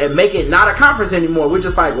 and make it not a conference anymore. We're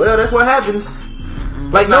just like, well, that's what happens.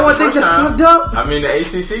 Like, no one thinks it's fucked up. I mean, the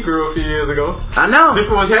ACC grew a few years ago. I know.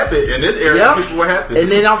 People was happy. In this area, people were happy. And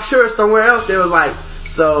then I'm sure somewhere else there was like,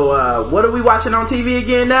 so, what are we watching on TV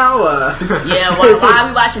again now? Why are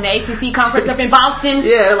we watching the ACC conference up in Boston?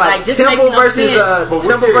 Yeah, like this Temple makes no sense.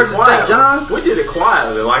 Temple versus St. John. We did it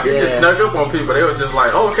quietly. Like, it just snuck up on people. They were just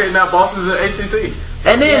like, oh, okay, now Boston's in ACC.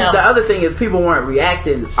 And then the other thing is people weren't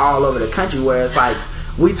reacting all over the country, where it's like,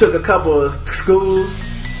 we took a couple of schools,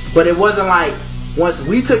 but it wasn't like, once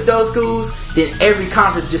we took those schools, then every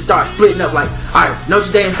conference just starts splitting up. Like, all right,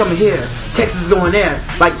 Notre Dame's coming here, Texas is going there.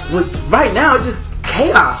 Like, right now, it's just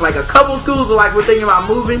chaos. Like, a couple schools are like, we're thinking about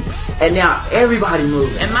moving, and now everybody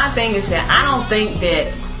moving. And my thing is that I don't think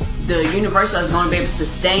that the university is going to be able to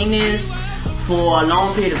sustain this for a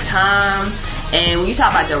long period of time. And when you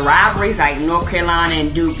talk about the rivalries, like North Carolina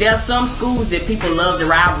and Duke, there are some schools that people love the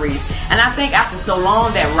rivalries. And I think after so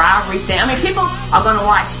long, that rivalry thing, I mean, people are going to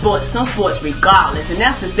watch some sports regardless. And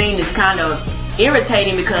that's the thing that's kind of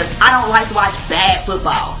irritating, because I don't like to watch bad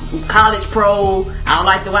football. College pro, I don't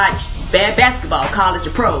like to watch bad basketball, college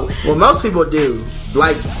or pro. Well, most people do.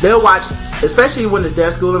 Like, they'll watch, especially when it's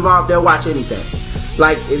their school involved, they'll watch anything.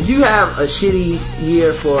 Like, if you have a shitty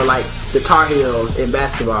year for, like, the Tar Heels in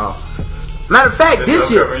basketball. Matter of fact,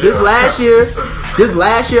 this last year,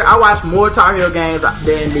 I watched more Tar Heel games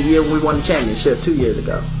than the year we won the championship 2 years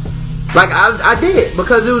ago. Like, I did,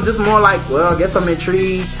 because it was just more like, well, I guess I'm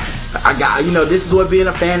intrigued. I got, this is what being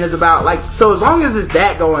a fan is about. Like, so as long as it's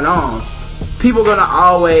that going on, people are gonna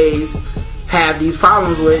always have these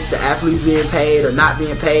problems with the athletes being paid or not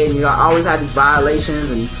being paid, and you always have these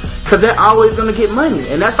violations, and because they're always going to get money,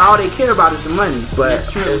 and that's all they care about is the money. But that's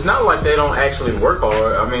true. It's not like they don't actually work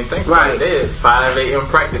hard. I mean, think about it. They had 5 a.m.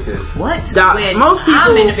 practices. What? Most people,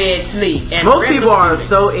 I'm in the bed asleep. Most people are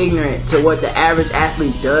so ignorant to what the average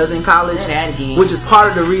athlete does in college, which is part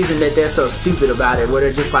of the reason that they're so stupid about it, where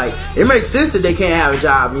they're just like, it makes sense that they can't have a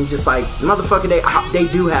job, and you're just like, motherfucker, they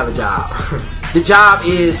do have a job. The job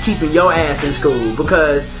is keeping your ass in school,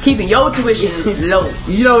 because keeping your tuitions low.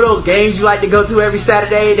 You know those games you like to go to every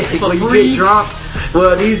Saturday where you get drunk?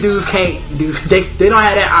 Well, these dudes can't do. They don't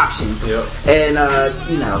have that option. Yep. And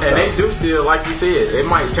and they do still, like you said, they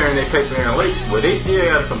might turn their paper in late, but they still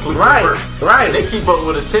got to complete their work. Right. And they keep up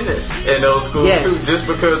with attendance in those schools too, just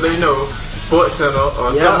because they know Sports Center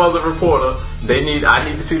or some other reporter. I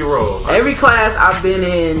need to see the role. Every class I've been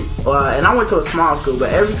in, and I went to a small school,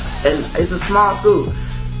 but and it's a small school.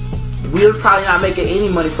 We're probably not making any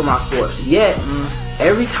money from our sports yet.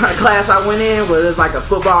 Every class I went in, where there's like a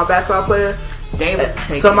football, basketball player,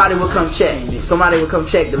 somebody would come check. Somebody would come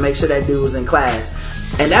check to make sure that dude was in class,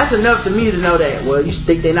 and that's enough to me to know that. Well, you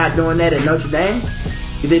think they're not doing that at Notre Dame?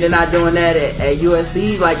 You think they're not doing that at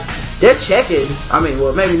USC? Like, they're checking. I mean,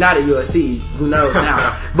 well, maybe not at USC. Who knows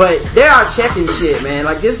now? But they are checking shit, man.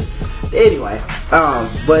 Like this. Anyway,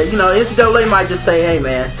 but NCAA might just say, "Hey,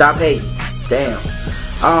 man, stop hating." Damn.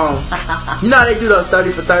 You know how they do those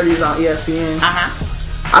 30 for 30s on ESPN?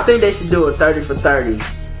 I think they should do a 30 for 30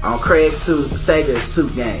 on Craig Sager's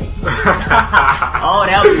suit game. Oh,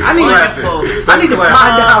 that was wonderful. I need to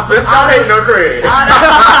find out. Stop hating on Craig.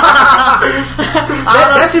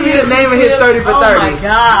 That should be the name of his 30 for 30. Oh my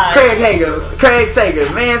God. Craig Sager.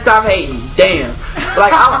 Man, stop hating. Damn.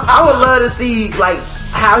 Like, I would love to see, like,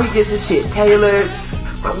 how he gets his shit tailored.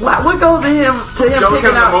 What goes in him Joe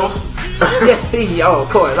picking out? the most. Yeah, of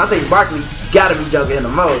course. I think Barkley gotta be joking him the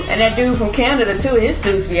most. And that dude from Canada too, his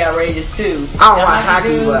suits be outrageous too. I don't watch hockey,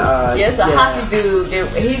 dude, but yes, a hockey dude.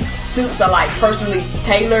 His suits are like personally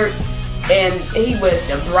tailored, and he wears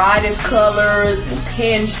the brightest colors and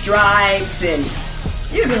pinstripes, and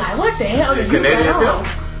you'd be like, "What the hell did you Canadian put on?"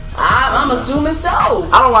 I'm assuming so.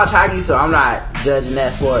 I don't watch hockey, so I'm not judging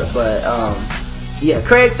that sport. But yeah,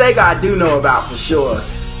 Craig Sager I do know about for sure.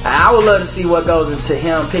 I would love to see what goes into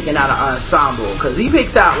him picking out an ensemble, because he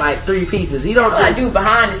picks out like 3 pieces. He don't What I just do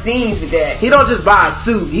behind the scenes with that. He don't just buy a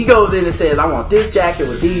suit. He goes in and says, I want this jacket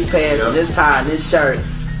with these pants and this tie and this shirt.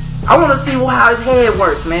 I want to see how his head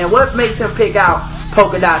works, man. What makes him pick out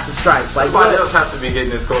polka dots and stripes? Like, Somebody else has to be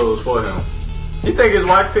getting his clothes for him. You think his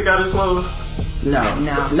wife pick out his clothes?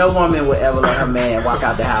 No woman would ever let her man walk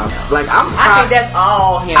out the house. Like, I'm surprised. I think that's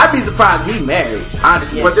all him. I'd be surprised if he married,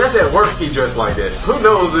 honestly. But that's at work he dressed like that. Who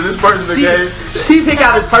knows in his personal game? She pick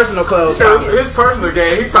out his personal clothes. His personal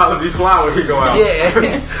game, he probably be flying when he go out. Yeah.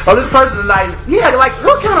 Oh, this personal nice. Yeah, like,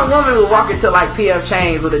 what kind of woman would walk into, like, PF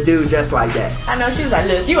Chang's with a dude dressed like that? I know, she was like,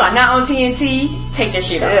 look, you are not on TNT. Take that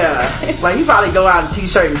shit off. Yeah. Like, he probably go out in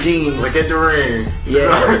t-shirt and jeans. Look at the ring.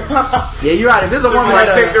 Yeah. Yeah, you're right. If it's a woman Like,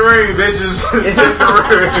 that check the ring, bitches. Check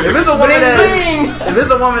the ring. If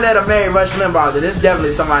it's a woman that'll marry Rush Limbaugh, then it's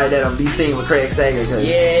definitely somebody that'll be seen with Craig Sager.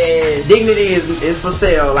 Yes. Dignity is for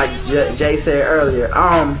sale, like Jay said earlier.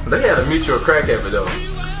 They had a mutual crack habit though.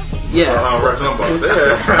 Yeah. Rush Limbaugh.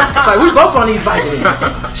 Yeah. It's like, we both on these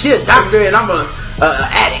vitamins. She a doctor and I'm a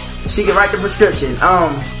addict. She can write the prescription.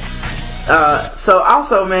 So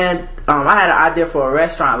also, man, I had an idea for a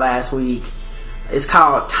restaurant last week. It's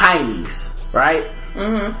called Tiny's, right?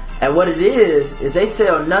 Mm-hmm. And what it is they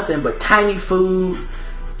sell nothing but tiny food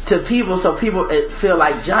to people, so people feel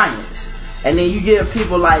like giants. And then you give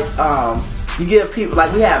people like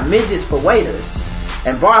we have midgets for waiters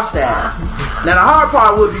and bar staff. Now the hard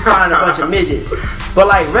part would be finding a bunch of midgets, but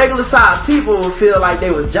like regular sized people would feel like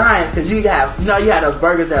they was giants, because you had those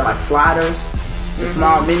burgers that are like sliders, the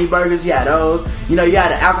small mini burgers. You had those. You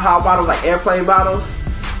had the alcohol bottles, like airplane bottles.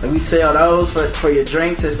 And we sell those for your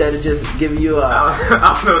drinks instead of just giving you a... I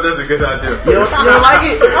don't know if that's a good idea. You don't like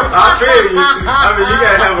it? I feel you. I mean, you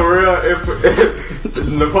gotta have a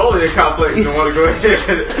real Napoleon complex to want to go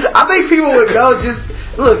ahead. I think people would go just...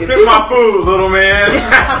 Look, get my food, little man.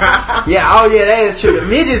 Yeah, that is true. The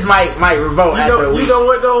midgets might revolt after a week. You know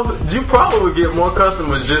what though? You probably would get more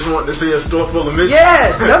customers just wanting to see a store full of midgets.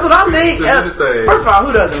 Yes, that's what I think. First of all,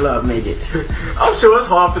 who doesn't love midgets? I'm sure it's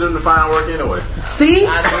hard for them to find work anyway. See?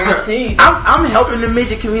 I guarantee. I'm helping the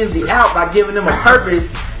midget community out by giving them a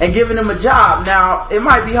purpose and giving them a job. Now, it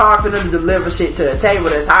might be hard for them to deliver shit to a table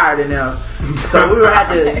that's higher than them. So we would have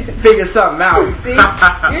to figure something out. See,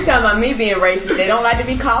 you're talking about me being racist. They don't like to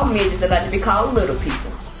be called midgets. They like to be called little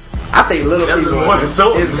people. I think little that's people more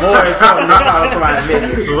insulting. is more insulting than calling somebody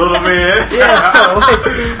midget. Little man. Yeah.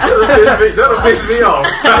 That'll piss me off.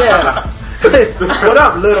 Yeah. What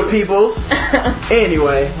up, little peoples?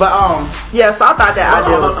 Anyway, but yeah. So I thought that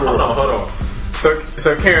idea was good. Hold on.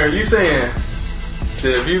 So Karen, you saying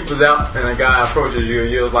that if you was out and a guy approaches you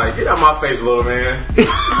and you was like, "Get out my face, little man."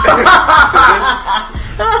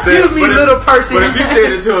 Excuse me, little person. But if you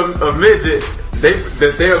said it to a midget,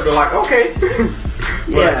 they'll be like, "Okay."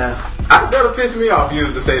 Yeah. That'll piss me off. You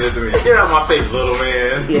to say that to me. Get out my face, little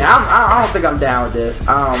man. Yeah, I don't think I'm down with this.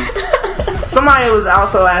 Somebody was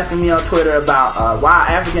also asking me on Twitter about why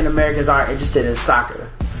African Americans aren't interested in soccer.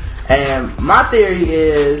 And my theory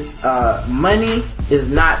is money is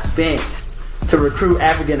not spent to recruit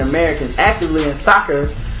African Americans actively in soccer,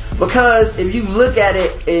 because if you look at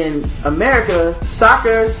it in America,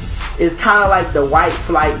 soccer is kind of like the white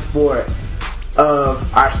flight sport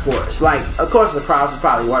of our sports. Like, of course lacrosse is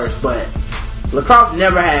probably worse, but lacrosse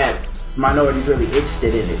never had minorities really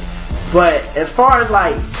interested in it. But as far as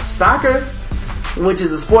like soccer, which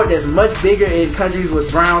is a sport that's much bigger in countries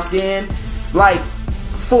with brown skin, like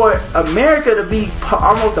for America to be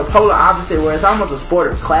almost a polar opposite, where it's almost a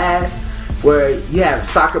sport of class, where you have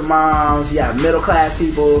soccer moms, you have middle class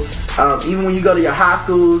people, even when you go to your high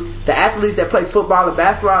schools, the athletes that play football and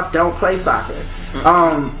basketball don't play soccer.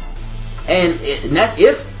 And that's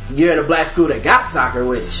if you're at a black school that got soccer,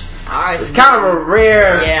 which It's kind of a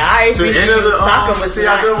rare. Yeah, I used to soccer was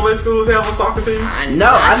CIAA schools have a soccer team. No,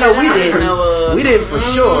 I know we didn't. We didn't for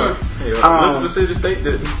sure. Elizabeth City State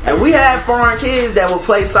didn't. And we had foreign kids that would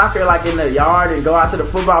play soccer like in the yard and go out to the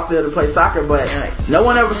football field and play soccer, but no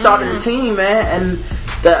one ever started a team, man. And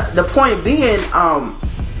the point being,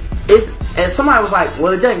 and somebody was like,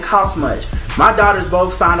 well, it doesn't cost much. My daughters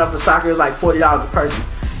both signed up for soccer. It was like $40 a person.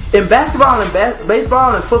 In basketball and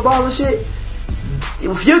baseball and football and shit,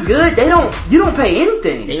 if you're good, you don't pay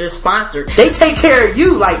anything. You're sponsored. They take care of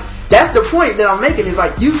you. Like, that's the point that I'm making. Is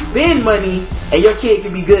like, you spend money and your kid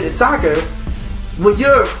can be good at soccer. When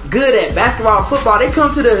you're good at basketball and football, they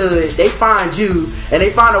come to the hood, they find you, and they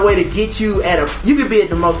find a way to get you you could be at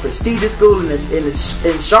the most prestigious school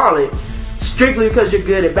in Charlotte strictly because you're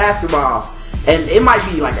good at basketball. And it might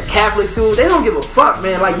be like a Catholic school. They don't give a fuck,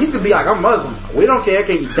 man. Like, you could be like, I'm Muslim. We don't care.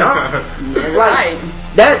 Can you dunk? Like,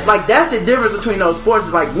 that's the difference between those sports.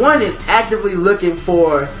 Is like, one is actively looking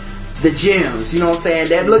for the gems. You know what I'm saying?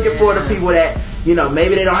 They're looking for the people that, you know,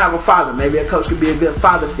 maybe they don't have a father. Maybe a coach could be a good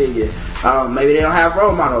father figure. Maybe they don't have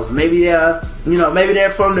role models. Maybe maybe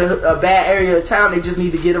they're from a bad area of town. They just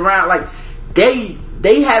need to get around. Like,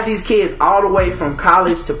 they have these kids all the way from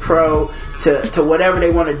college to pro to whatever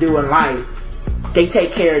they want to do in life. They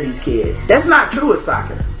take care of these kids. That's not true with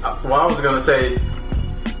soccer. Well, I was going to say,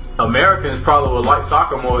 Americans probably would like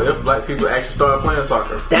soccer more if black people actually started playing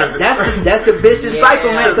soccer. That's the vicious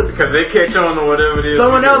cycle, man. Because they catch on to whatever it is.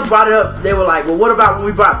 Someone else brought it up. They were like, well, what about when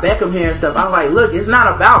we brought Beckham here and stuff? I was like, look, it's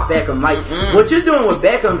not about Beckham. Like, what you're doing with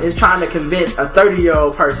Beckham is trying to convince a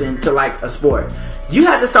 30-year-old person to like a sport. You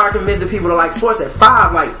have to start convincing people to like sports at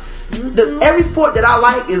 5. Like, every sport that I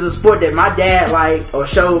like is a sport that my dad liked or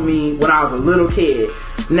showed me when I was a little kid.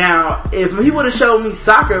 Now, if he would have showed me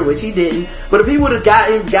soccer, which he didn't, but if he would have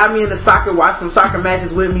got me into soccer, watched some soccer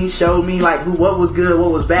matches with me, showed me like what was good,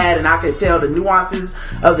 what was bad, and I could tell the nuances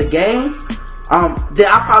of the game, then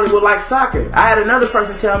I probably would like soccer. I had another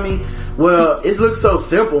person tell me, well, it looks so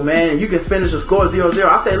simple, man, you can finish a score 0-0.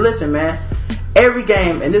 I said, listen, man, every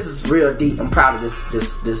game, and this is real deep, I'm proud of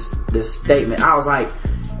this statement. I was like,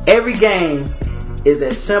 every game is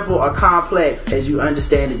as simple or complex as you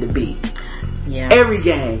understand it to be. Yeah. Every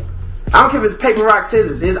game. I don't care if it's paper, rock,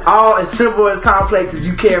 scissors. It's all as simple as complex as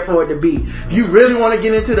you care for it to be. If you really want to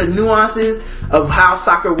get into the nuances of how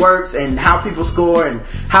soccer works and how people score and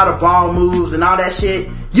how the ball moves and all that shit,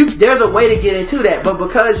 there's a way to get into that. But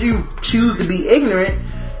because you choose to be ignorant,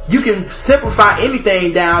 you can simplify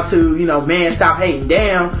anything down to, man, stop hating,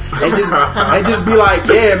 damn, and just be like,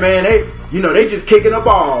 yeah, man, they just kicking a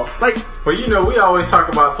ball. Like, well, we always talk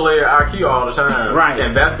about player IQ all the time, right?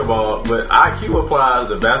 In basketball, but IQ applies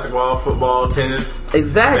to basketball, football, tennis,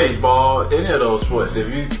 baseball, any of those sports.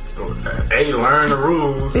 If you learn the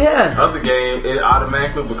rules of the game, it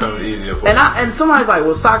automatically becomes easier for you. And somebody's like,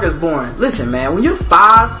 well, soccer's boring. Listen, man, when you're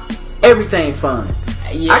 5, everything's fun.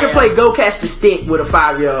 Yeah. I can play Go Catch the Stick with a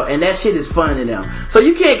 5-year-old, and that shit is fun to them. So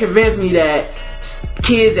you can't convince me that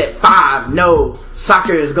kids at 5 know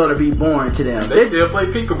soccer is going to be boring to them. They still play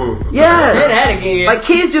peekaboo. Yeah. Say that again. Like,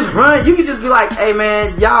 kids just run. You can just be like, hey,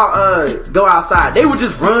 man, y'all go outside. They would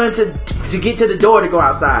just run to get to the door to go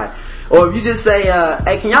outside. Or if you just say,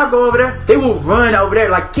 hey, can y'all go over there? They will run over there.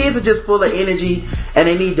 Like, kids are just full of energy and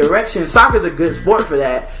they need direction. Soccer's a good sport for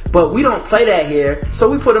that, but we don't play that here. So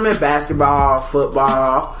we put them in basketball,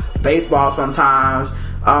 football, baseball sometimes.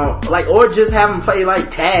 Or just have them play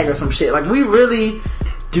like tag or some shit. Like, we really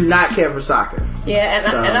do not care for soccer. Yeah,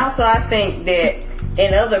 and also I think that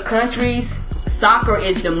in other countries, soccer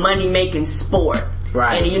is the money-making sport.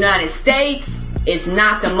 Right. In the United States, it's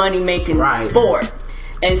not the money-making sport.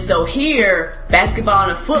 And so here, basketball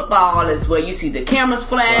and football is where you see the cameras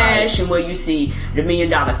flash and where you see the $1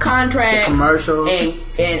 million contracts. The commercials. And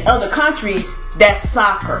in other countries, that's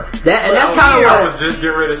soccer. That's kind of what I was just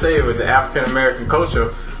getting ready to say with the African American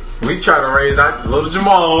culture. We try to raise out little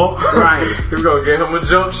Jamal. Right. We're going to get him a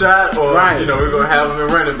jump shot or, we're going to have him in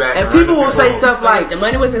running back. And people will say stuff like, if the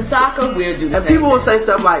money was in soccer, we'll do the same. And people will say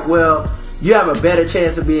stuff like, well, you have a better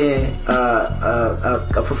chance of being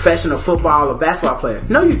a professional football or basketball player.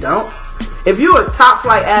 No, you don't. If you're a top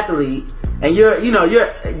flight athlete and you're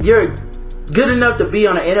good enough to be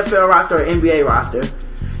on an NFL roster or NBA roster,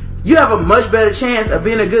 you have a much better chance of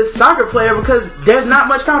being a good soccer player because there's not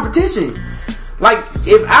much competition. Like,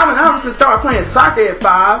 if Allen Iverson started playing soccer at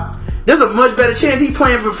 5, there's a much better chance he's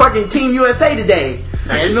playing for fucking Team USA today.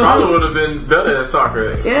 And he probably would have been better at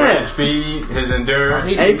soccer. Yeah. His speed, his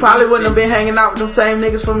endurance. And he probably wouldn't have been hanging out with them same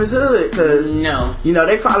niggas from his hood. Because,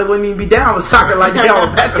 they probably wouldn't even be down with soccer like they are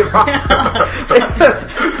with basketball.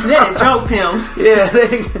 Then choked him. Yeah,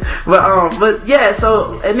 but yeah.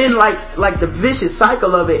 So and then like the vicious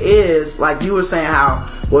cycle of it is like you were saying how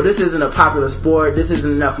this isn't a popular sport. This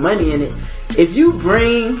isn't enough money in it. If you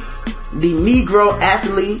bring the Negro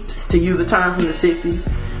athlete, to use a term from the 60s,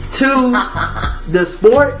 to the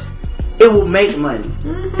sport, it will make money.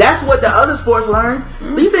 Mm-hmm. That's what the other sports learn.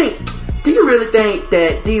 Mm-hmm. Do you really think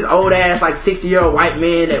that these old ass like 60-year-old white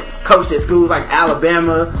men that coached at schools like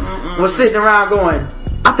Alabama were sitting around going,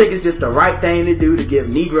 I think it's just the right thing to do to give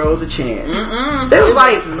Negroes a chance? They was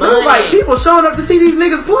like people showing up to see these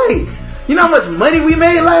niggas play. You know how much money we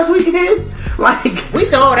made last weekend? Like, we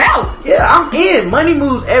sold out. Yeah, I'm in. Money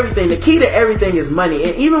moves everything. The key to everything is money.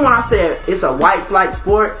 And even when I said it's a white flight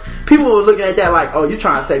sport, people were looking at that like, oh, you're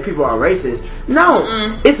trying to say people are racist. No,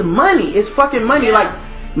 it's money. It's fucking money. Yeah. Like,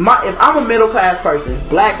 if I'm a middle class person,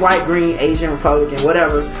 black, white, green, Asian, Republican,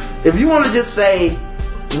 whatever, if you want to just say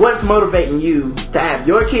what's motivating you to have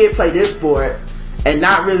your kid play this sport and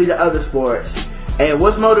not really the other sports, and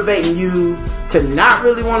what's motivating you to not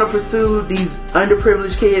really want to pursue these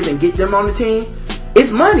underprivileged kids and get them on the team,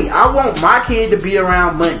 it's money. I want my kid to be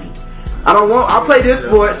around money. I'll play this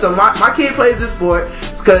sport, so my kid plays this sport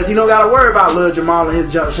because he don't got to worry about Lil Jamal and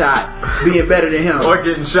his jump shot being better than him. Or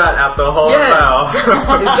getting shot after a hard foul.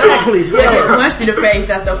 Exactly. Yeah. Punched in the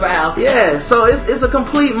face after a foul. Yeah, so it's a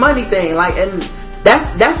complete money thing. Like, and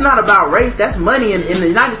that's not about race. That's money. In the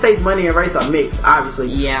United States, money and race are mixed, obviously.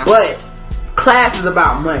 Yeah. But class is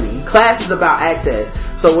about money. Class is about access.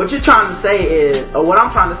 So what you're trying to say is, or what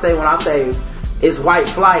I'm trying to say when I say it's white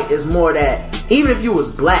flight, is more that even if you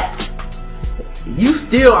was black, you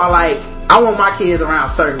still are like, I want my kids around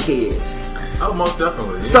certain kids. Oh, most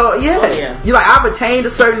definitely. Yeah. So yeah, you're like, I've attained a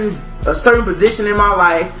certain position in my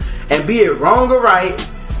life, and be it wrong or right,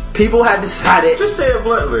 people have decided. Just say it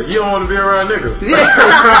bluntly. You don't want to be around niggas.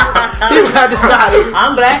 Yeah. People have decided.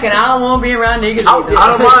 I'm black and I don't want to be around niggas.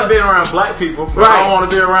 I don't mind being around black people, but I don't want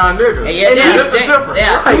to be around niggas. Yeah, that's different.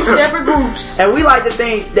 Yeah, two separate groups. And we like to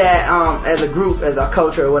think that as a group, as a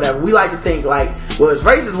culture or whatever, we like to think like, well, it's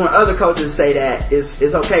racist when other cultures say that. It's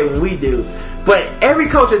okay when we do. But every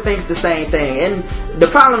culture thinks the same thing. And the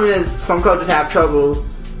problem is some cultures have trouble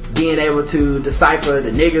being able to decipher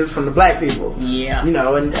the niggas from the black people. Yeah. You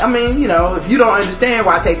know, and I mean, you know, if you don't understand,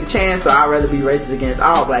 why take the chance? So I'd rather be racist against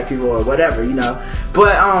all black people or whatever, you know.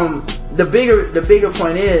 But the bigger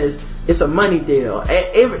point is, it's a money deal.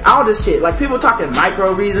 All this shit, like people talking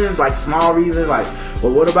micro reasons, like small reasons, like,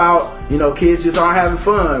 well, what about, you know, kids just aren't having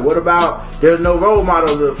fun? What about there's no role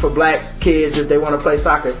models for black kids if they want to play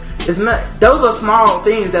soccer? It's not. Those are small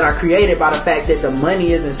things that are created by the fact that the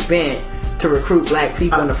money isn't spent to recruit black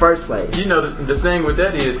people in the first place. You know, the thing with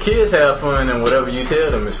that is kids have fun and whatever you tell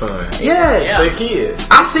them is fun. Yeah. They're kids.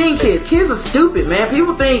 I've seen kids. Kids are stupid, man.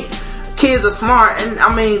 People think kids are smart, and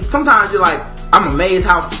I mean, sometimes you're like, I'm amazed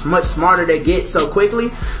how much smarter they get so quickly.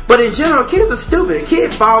 But in general, kids are stupid. A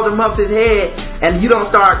kid falls and bumps his head, and you don't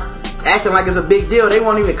start acting like it's a big deal. They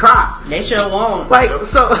won't even cry. They sure won't.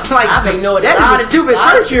 I've ignored that. Is a stupid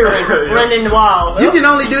person. Running the wall. You can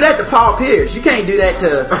only do that to Paul Pierce. You can't do that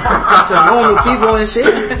to normal people and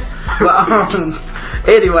shit. But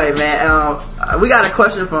anyway, man, we got a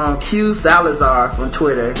question from Q Salazar from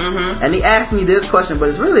Twitter, and he asked me this question, but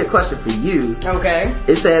it's really a question for you. Okay.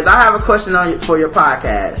 It says, I have a question for your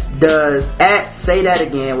podcast. Does @say that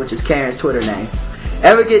again, which is Karen's Twitter name,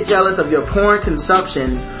 ever get jealous of your porn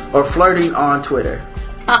consumption or flirting on Twitter?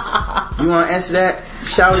 You want to answer that,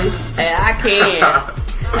 Shouty? I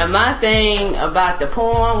can. And my thing about the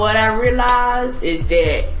porn, what I realized is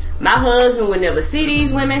that my husband would never see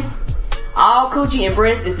these women. All coochie and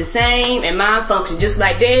breast is the same, and mine function just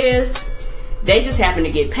like theirs. They just happen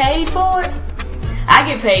to get paid for it. I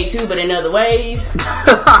get paid too, but in other ways.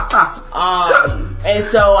 And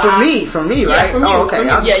so from me, right? Yeah, from you. Oh, okay.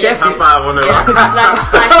 I'm High five on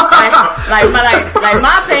like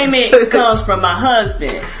my payment comes from my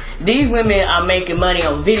husband. These women are making money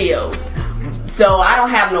on video, so I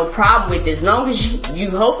don't have no problem with this. As long as you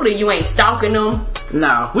hopefully you ain't stalking them.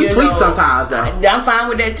 No, we tweet sometimes though. I'm fine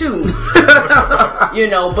with that too. You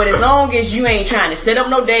know, but as long as you ain't trying to set up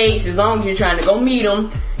no dates, as long as you're trying to go meet them,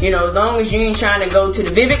 you know, as long as you ain't trying to go to the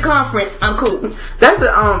Vivid conference, I'm cool. That's a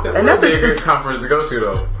good conference to go to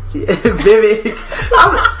though. Vivid.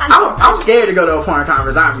 I'm scared to go to a porn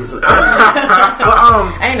conference, obviously.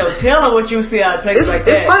 But ain't no telling what you see out of places like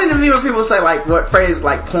that. It's funny to me when people say like what phrase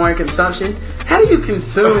like porn consumption. how do you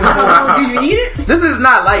consume porn? Do you eat it? This is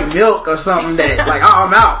not like milk or something that like, oh,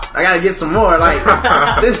 I'm out. I gotta get some more. Like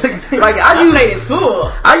this, like My plate is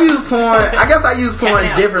full. I use porn. I guess I use porn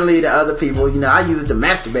Tap out. differently to other people. You know, I use it to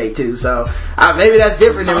masturbate too. So maybe that's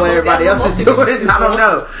different than what everybody else is doing. I don't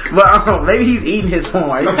know, but maybe he's eating his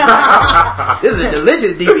porn. This is a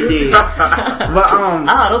delicious DVD.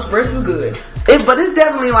 But those breasts were good. But it's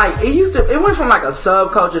definitely like it went from like a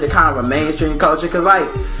subculture to kind of a mainstream culture. Because like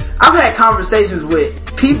I've had conversations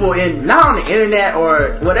with people not on the internet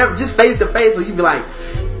or whatever, just face to face, where you be like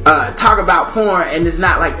talk about porn and it's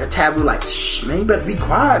not like a taboo. Like, shh, man, you better be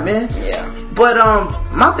quiet, man. Yeah. But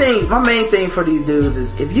my main thing for these dudes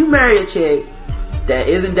is if you marry a chick that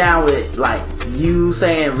isn't down with like you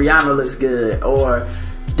saying Rihanna looks good, or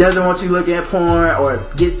doesn't want you looking at porn, or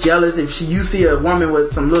gets jealous if you see a woman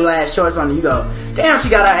with some little ass shorts on and you go, damn, she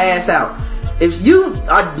got her ass out. If you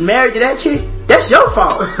are married to that chick, that's your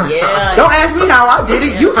fault. Yeah. Don't ask me how I did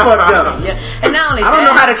it. You fucked up. Yeah. And not only I don't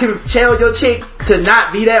know how to tell your chick to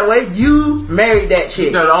not be that way. You married that chick.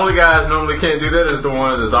 You know, the only guys normally can't do that is the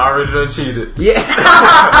ones that's already done cheated. Yeah.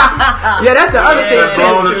 Yeah, that's the other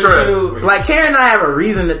Blowing the thing trash. too. Like, Karen and I have a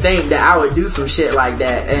reason to think that I would do some shit like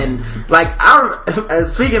that. And like,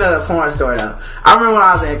 speaking of the porn story though, I remember when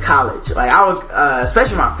I was in college, like I was,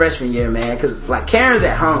 especially my freshman year, man, cause like Karen's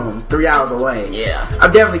at home 3 hours away. Yeah. I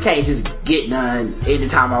definitely can't just get done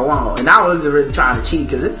anytime I want. And I wasn't really trying to cheat,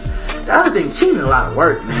 cause the other thing, cheating is a lot of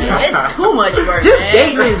work, man. It's too much work. Just man.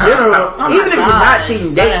 dating in general, Oh even if you're not gosh.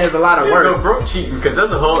 cheating, dating is a lot of No work. broke cheating, because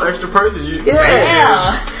that's a whole extra person.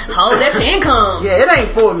 Yeah. Hold that your income. Yeah, it ain't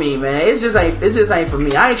for me, man. It just ain't for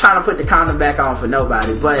me. I ain't trying to put the condom back on for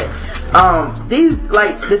nobody. But these,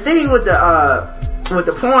 like, the thing with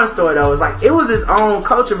the porn store though is like it was its own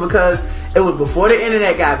culture because it was before the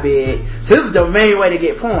internet got big. So this is the main way to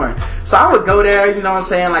get porn. So I would go there, you know what I'm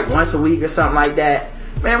saying, like once a week or something like that.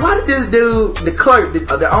 Man, why did this dude, the clerk,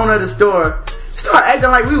 the owner of the store, start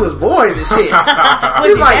acting like we was boys and shit? Was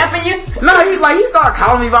he like, yapping you? no, he started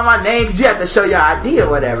calling me by my name because you have to show your ID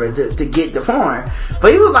or whatever to get the porn.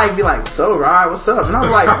 But he was like, so Rod, what's up? And I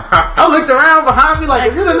was like, I looked around behind me like,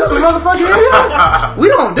 is it another motherfucker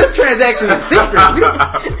here? This transaction is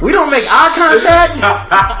secret. We don't make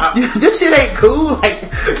eye contact. This shit ain't cool. Like,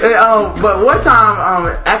 but one time,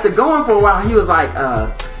 after going for a while, he was like,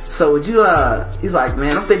 so would you, he's like,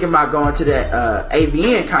 man, I'm thinking about going to that,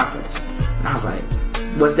 AVN conference. And I was like,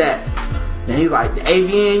 what's that? And he's like, the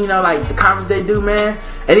AVN, you know, like the conference they do, man.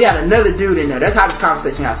 And he had another dude in there. That's how this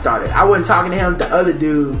conversation got started. I wasn't talking to him. The other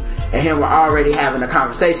dude and him were already having a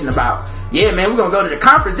conversation about, yeah, man, we're going to go to the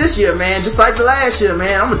conference this year, man, just like the last year,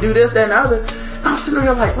 man. I'm going to do this, that, and the other. And I'm sitting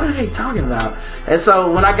there like, what are they talking about? And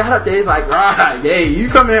so when I got up there, he's like, right, hey, you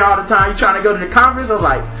come here all the time. You trying to go to the conference? I was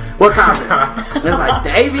like, what conference? And it's like, the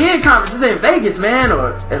AVN conference is in Vegas, man,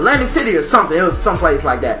 or Atlantic City or something. It was someplace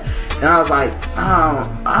like that. And I was like,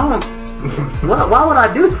 I don't, why would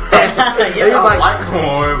I do that? Yeah, He was like,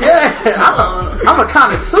 porn. yeah, I'm a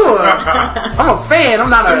connoisseur. I'm a fan. I'm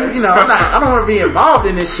not a, I don't want to be involved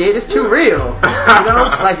in this shit. It's too real. You know,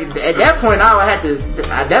 like at that point, I would have to.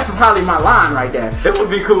 That's probably my line right there. It would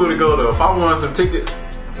be cool to go though. If I wanted some tickets,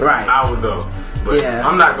 Right. I would go. But Yeah.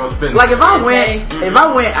 I'm not gonna spend. Like if I went,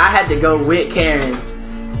 I had to go with Karen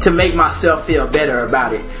to make myself feel better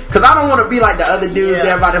about it. Cause I don't want to be like the other dudes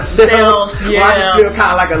there by themselves. Where I just feel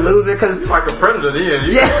kind of like a loser. Cause like a predator, then.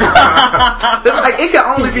 yeah, it's like it can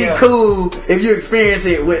only be cool if you experience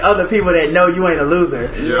it with other people that know you ain't a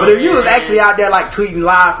loser. Yeah. But if you was actually out there like tweeting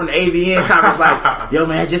live from the AVN conference, like, yo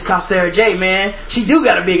man, just saw Sarah J, man, she do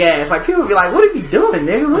got a big ass. Like people be like, what are you doing,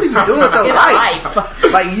 nigga? What are you doing with your Get a life?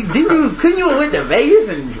 life. Like couldn't you went to Vegas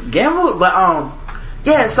and gamble? But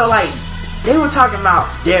yeah, so like they were talking about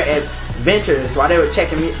their adventures while they were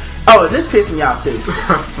checking me. Oh, and this pissed me off too.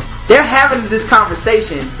 They're having this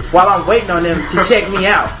conversation while I'm waiting on them to check me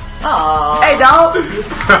out. Aww. Hey dog,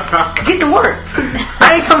 get to work.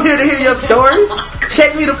 I ain't come here to hear your stories.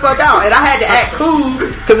 Check me the fuck out. And I had to act cool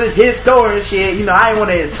because it's his store and shit. You know, I didn't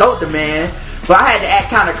want to insult the man. But I had to act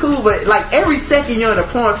kind of cool. But like every second you're in a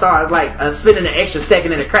porn star is like spending an extra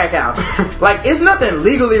second in a crack house. Like it's nothing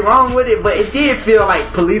legally wrong with it, but it did feel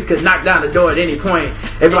like police could knock down the door at any point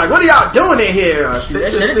and be like, "What are y'all doing in here?"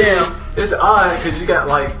 That shit down. It's odd because you got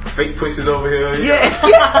like fake pussies over here.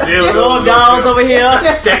 Yeah. Little dolls over here.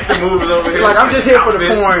 Stacks of movies over here. Like I'm just here for the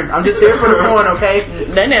porn. I'm just here for the porn, okay?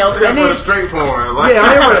 Nothing else. Except And for then- the straight porn. Like,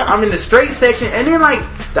 Yeah, I'm in the straight section. And then like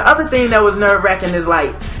the other thing that was nerve wracking is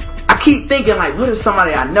like I keep thinking like, what if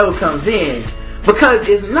somebody I know comes in? Because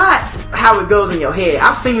it's not how it goes in your head.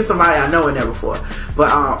 I've seen somebody I know in there before,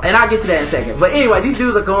 but and I'll get to that in a second. But anyway, these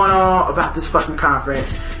dudes are going on about this fucking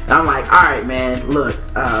conference, and I'm like, all right, man, look,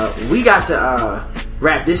 we got to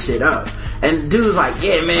wrap this shit up. And the dude's like,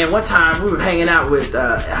 yeah, man, one time we were hanging out with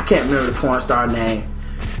I can't remember the porn star name,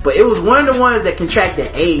 but it was one of the ones that contracted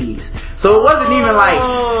AIDS. So it wasn't even like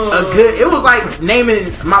a good, it was like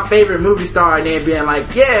naming my favorite movie star and then being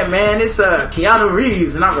like, yeah, man, it's Keanu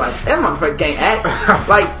Reeves. And I'm like, that motherfucker can't act.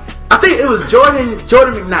 Like, I think it was Jordan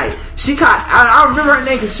McKnight. She caught, I remember her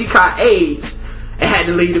name because she caught AIDS and had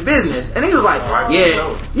to leave the business. And he was like,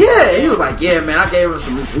 yeah. And he was like, yeah, man, I gave her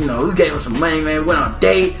some, we gave her some money, man. Went on a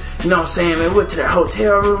date, you know what I'm saying, man. Went to their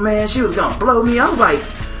hotel room, man. She was gonna blow me. I was like,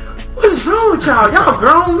 what is wrong with y'all? Y'all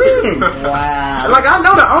grown men. Wow. Like, I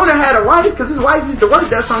know the owner had a wife because his wife used to work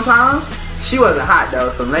there sometimes. She wasn't hot though,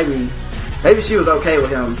 so maybe she was okay with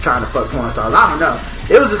him trying to fuck porn stars. I don't know.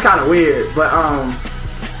 It was just kind of weird, but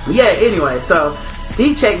yeah. Anyway, so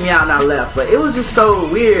he checked me out and I left, but it was just so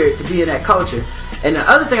weird to be in that culture. And the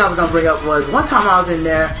other thing I was gonna bring up was one time I was in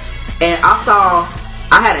there and I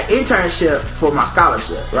had an internship for my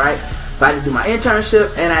scholarship, right? So I had to do my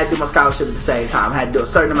internship and I had to do my scholarship at the same time. I had to do a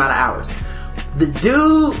certain amount of hours. The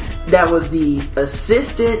dude that was the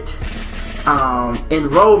assistant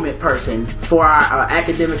enrollment person for our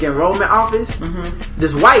academic enrollment office,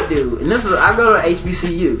 this white dude, and I go to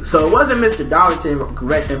HBCU, so it wasn't Mr. Darlington,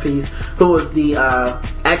 rest in peace, who was the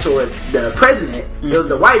the president. It was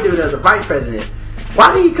the white dude that was the vice president.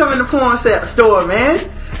 Why did he come in the porn store, man?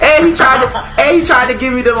 And he tried to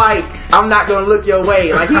give me the like, I'm not gonna look your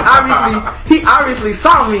way. Like he obviously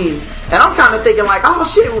saw me, and I'm kind of thinking like, oh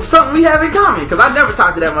shit, something we have in common, because I never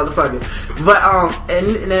talked to that motherfucker. But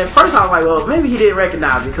and at first I was like, well, maybe he didn't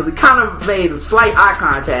recognize me because he kind of made a slight eye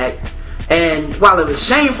contact. And while it was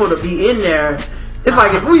shameful to be in there, it's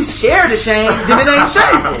like if we share the shame, then it ain't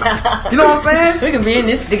shameful. You know what I'm saying? We can be in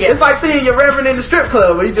this together. It's like seeing your reverend in the strip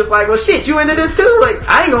club where you just like, well shit, you into this too? Like,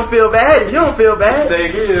 I ain't gonna feel bad if you don't feel bad. The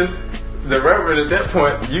thing is, the reverend at that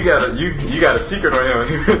point, you got a secret on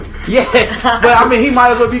him. Yeah, but I mean, he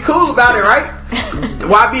might as well be cool about it, right?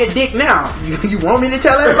 Why be a dick now? You want me to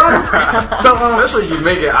tell everybody? So especially you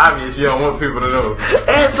make it obvious, you don't want people to know.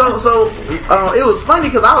 And so it was funny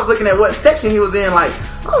because I was looking at what section he was in, like,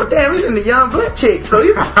 oh damn, he's in the young black chick, so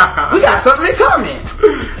we got something in common.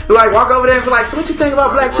 Like, walk over there and be like, so what you think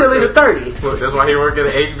about Black Cheerleader 30? Look, that's why he worked at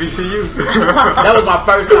an HBCU. That was my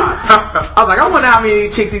first thought. I was like, I wonder how many of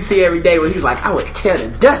these chicks he see every day when he's like, I would tear the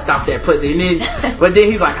dust off that pussy. But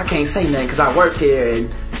then he's like, I can't say nothing because I work here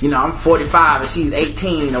and I'm 45 and she's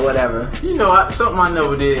 18 or whatever. Something I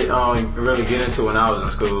never did really get into when I was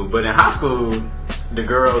in school, but in high school, the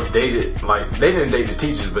girls dated, like, they didn't date the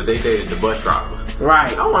teachers, but they dated the bus drivers.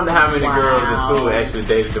 Right. I wonder how many girls in school actually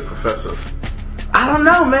dated the professors. I don't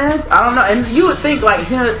know, man. I don't know. And you would think, like,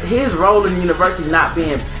 his role in the university not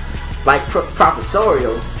being, like,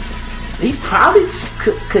 professorial, he probably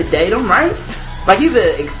could date them, right? Like, he's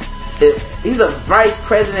a vice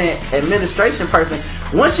president administration person.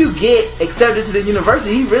 Once you get accepted to the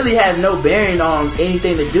university, he really has no bearing on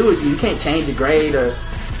anything to do with you. You can't change the grade or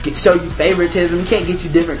show you favoritism. He can't get you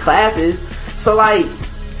different classes. So, like,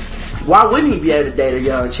 why wouldn't he be able to date a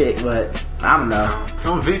young chick? But I don't know.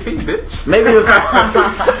 I'm VP, bitch. Maybe it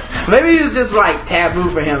was just like taboo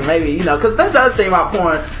for him. Maybe, because that's the other thing about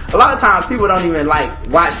porn. A lot of times people don't even like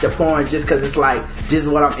watch the porn just because it's like just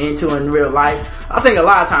what I'm into in real life. I think a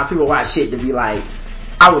lot of times people watch shit to be like,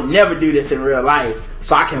 I would never do this in real life,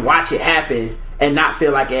 so I can watch it happen and not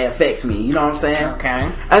feel like it affects me. You know what I'm saying? Okay.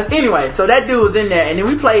 Anyway, so that dude was in there, and then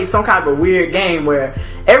we played some kind of a weird game where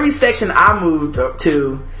every section I moved up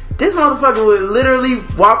to, this motherfucker would literally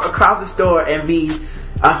walk across the store and be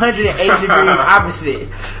 180 degrees opposite.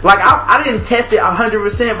 Like, I didn't test it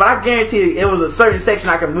 100%, but I guarantee it was a certain section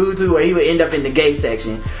I could move to where he would end up in the gay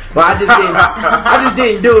section. But I just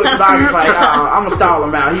didn't do it because I was like, I'm gonna stall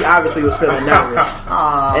him out. He obviously was feeling nervous.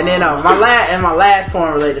 And then my last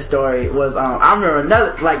porn related story was I remember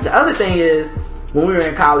the other thing is when we were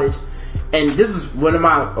in college, and this is one of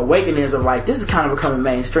my awakenings of like, this is kind of becoming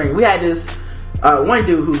mainstream. We had this one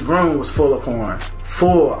dude whose room was full of porn.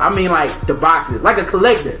 Full. I mean, like, the boxes. Like a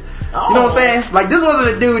collector. Oh. You know what I'm saying? Like, this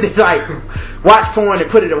wasn't a dude that, like, watched porn and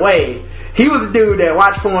put it away. He was a dude that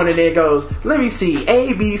watched porn and then goes, let me see,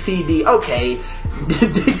 A, B, C, D, okay.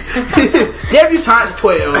 Debutantes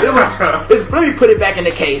 12. Let me put it back in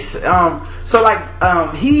the case. He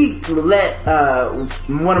let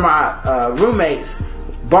one of my roommates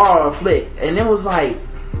borrow a flick, and it was like,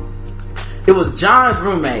 it was John's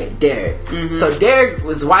roommate, Derek. Mm-hmm. So Derek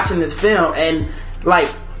was watching this film, and like,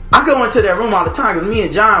 I go into their room all the time because me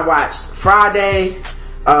and John watched Friday,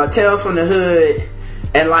 Tales from the Hood,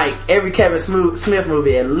 and like every Kevin Smith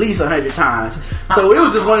movie at least 100 times. So it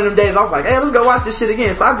was just one of them days I was like, hey, let's go watch this shit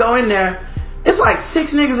again. So I go in there. It's like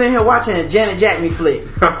 6 niggas in here watching a Janet Jack Me flick.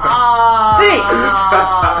 6! Look,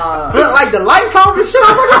 like the lights off and shit.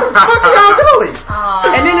 I was like, what the fuck are y'all doing?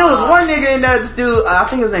 And then there was one nigga in there, this dude, I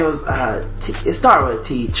think his name was, it started with a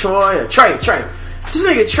T, Troy or Trey. This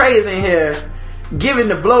nigga Trey is in here giving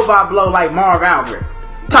the blow by blow like Marv Albert.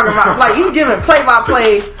 Talking about, like, he giving play by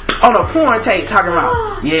play on a porn tape, talking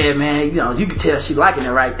about, yeah, man, you know, you can tell she liking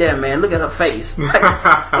it right there, man. Look at her face. Like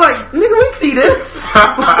nigga, we see this.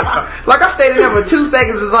 Like, I stayed in there for 2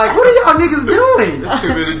 seconds. It's like, what are y'all niggas doing? There's too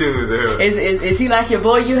many dudes here. Is he like your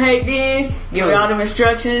boy you hate then? Giving all them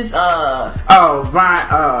instructions? Oh, Brian,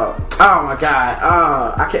 oh my God.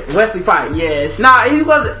 I can't, Wesley Pipes. Yes. Nah,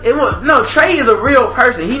 no, Trey is a real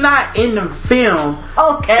person. He not in the film.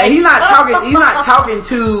 Okay. And he's not talking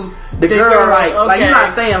to the girl like he's not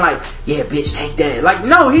saying like, yeah, bitch, take that. Like,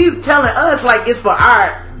 no, he's telling us like it's for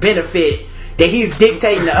our benefit that he's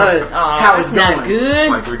dictating to us how it's going. Not good.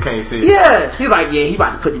 Like we can't see. Yeah, he's like, yeah, he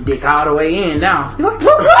about to put the dick all the way in now. You're like,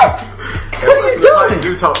 what? What are you doing? He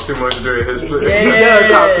do talk too much during his flick. He does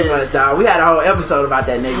talk too much, dog. We had a whole episode about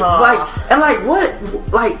that nigga.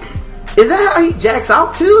 What? Like, is that how he jacks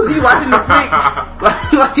out too? Is he watching the flick?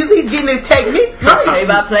 like, is he getting his technique? Play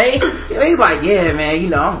by play. He's like, yeah, man, you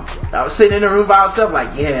know, I was sitting in the room by himself,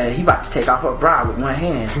 like, yeah, he about to take off her bra with one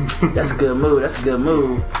hand. That's a good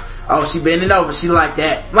move. Oh, she bending over. She like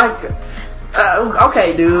that. Like,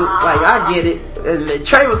 okay, dude. Like, I get it. And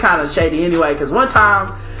Trey was kind of shady anyway, because one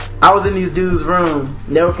time I was in these dudes' room.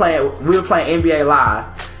 We were playing NBA Live,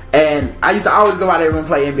 and I used to always go out there and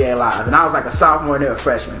play NBA Live. And I was like a sophomore and they were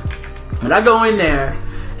freshmen. And I go in there,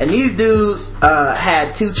 and these dudes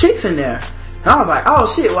had 2 chicks in there. And I was like, oh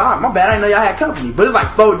shit, well, my bad, I didn't know y'all had company. But it's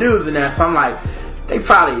like 4 dudes in there, so I'm like, they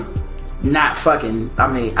probably not fucking, I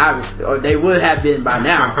mean, obviously, or they would have been by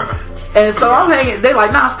now. And so I'm hanging, they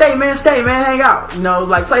like, nah, stay man, hang out. You know,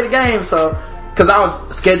 like, play the game. So, because I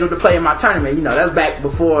was scheduled to play in my tournament, you know, that's back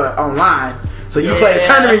before online. So you play the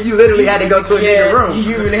tournament, you literally had to go to a nigga room.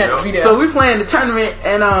 You really had to be there. So we playing the tournament,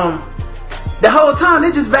 and the whole time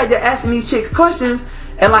they're just back there asking these chicks questions,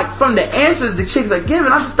 and like from the answers the chicks are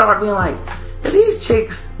giving, I just started being like, these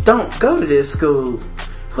chicks don't go to this school.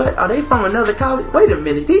 What, are they from another college? Wait a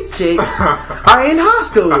minute, these chicks are in high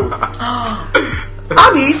school.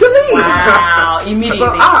 I need to leave. Wow, immediately.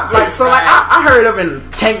 So I hurried up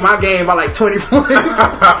and tanked my game by like 20 points.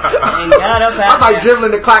 I'm like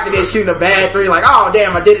dribbling the clock and then shooting a bad 3, like, oh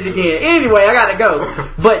damn, I did it again. Anyway, I gotta go.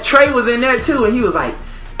 But Trey was in there too, and he was like,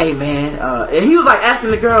 hey man, and he was like asking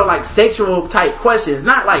the girl like sexual type questions,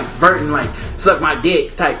 not like Burton like suck my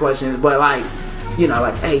dick type questions, but like, you know,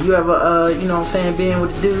 like, hey, you ever you know what I'm saying, being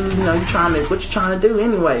with a dude, you know, what you trying to do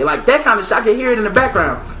anyway, like that kind of shit. I can hear it in the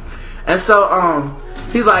background. And so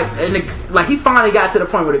he's like, and he finally got to the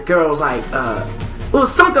point where the girl was like, it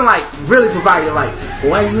was something like really provocative, like,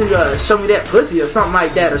 why you show me that pussy or something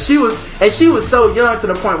like that. Or she was so young to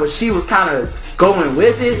the point where she was kind of going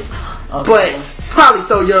with it, but probably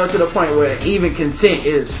so young to the point where even consent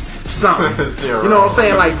is something. You know what I'm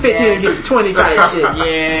saying? Like 15 against 20 type shit.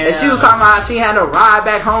 Yeah. And she was talking about how she had no ride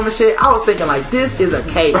back home and shit. I was thinking like, this is a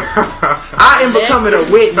case. I am becoming a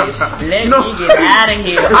witness. Let me get out of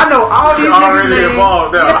here. I know all these niggas' names.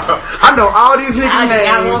 I know all these niggas' names.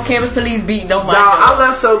 I want campus police beat nobody. I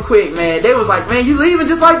left so quick, man. They was like, man, you leaving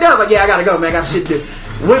just like that? I was like, yeah, I gotta go, man. I got shit to do.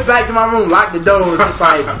 Went back to my room, locked the door, was just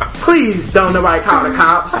like, please don't nobody call the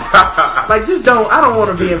cops. Like, just don't, I don't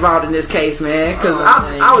want to be involved in this case, man. Because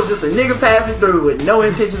I was just a nigga passing through with no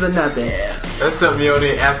intentions of nothing. Yeah. That's something you don't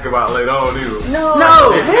need to ask about later on, either. No,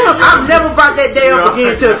 I've never brought that day up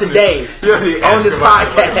again until today on this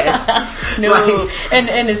podcast. No,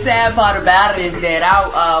 and the sad part about it is that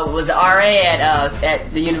I was an RA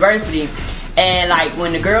at the university. And like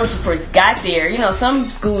when the girls first got there, you know, some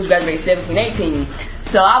schools graduate 17, 18.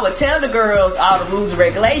 So I would tell the girls all the rules and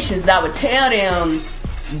regulations, and I would tell them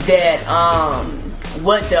that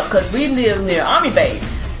because we live near Army base.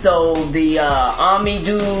 So the Army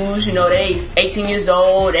dudes, you know, they 18 years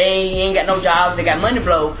old, they ain't got no jobs, they got money to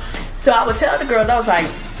blow. So I would tell the girls, I was like,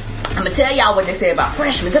 I'm gonna tell y'all what they say about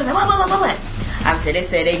freshmen. They was like, what? I would say, they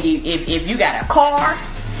said they give, if you got a car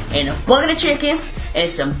and a bucket of chicken and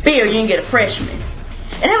some beer, you can get a freshman.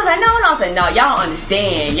 And they was like, no. I was like, no, y'all don't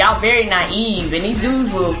understand. Y'all very naive, and these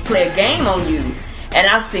dudes will play a game on you. And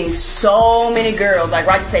I've seen so many girls, like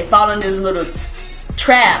Roger say, fall in this little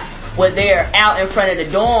trap where they're out in front of the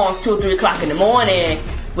dorms 2 or 3 o'clock in the morning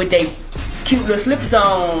with their cute little slippers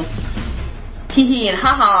on, hee hee and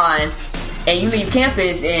ha ha, and you leave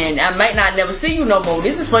campus, and I might not never see you no more.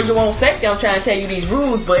 This is for your own safety. I'm trying to tell you these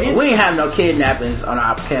rules, but it's... We ain't have no kidnappings on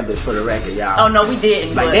our campus for the record, y'all. Oh, no, we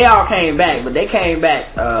didn't. Like, they all came back, but they came back,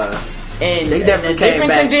 and they definitely came different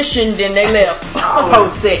back. condition than they left.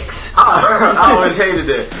 Post 6. I always hated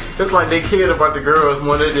that. It's like they cared about the girls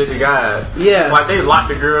more than they did the guys. Yeah. Like they locked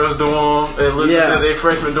the girls' dorm and looked at their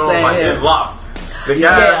freshman dorm Same like here. they locked. The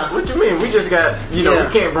guys, what you mean? We just got, we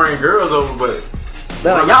can't bring girls over, but...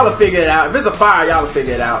 They're like, y'all will figure it out. If it's a fire, y'all will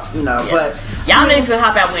figure it out. You know, but... Y'all niggas will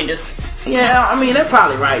hop out windows. Yeah, I mean, they're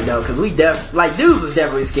probably right, though, because we dudes was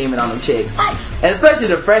definitely scheming on them chicks. What? And especially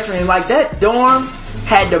the freshmen, like, that dorm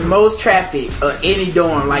had the most traffic of any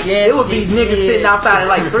dorm. Like, it would be niggas sitting outside at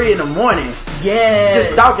like 3 in the morning. Yeah.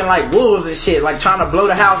 Just stalking like wolves and shit, like trying to blow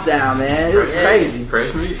the house down, man. It was crazy.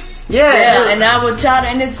 Fresh meat. Yeah, and I would try to,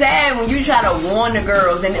 and it's sad when you try to warn the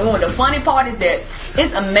girls. And the funny part is that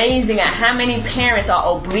it's amazing at how many parents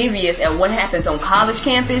are oblivious at what happens on college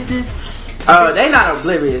campuses. They not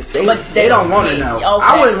oblivious. They don't want to know. Okay.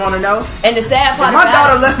 I wouldn't want to know. And the sad part, if my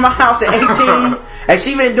daughter left my house at 18 and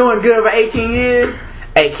she been doing good for 18 years.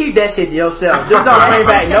 Hey, keep that shit to yourself. Just don't bring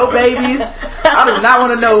back no babies. I do not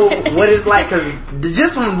want to know what it's like, because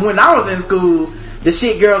just from when I was in school, the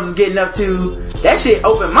shit girls was getting up to, that shit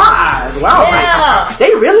opened my eyes. Well, I was like,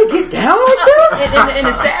 they really get down like this? And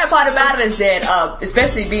the sad part about it is that,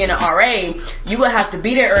 especially being an RA, you would have to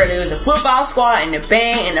be there early. There was a football squad and the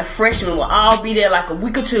band and the freshmen will all be there like a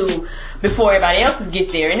week or two before everybody else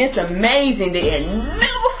gets there. And it's amazing that it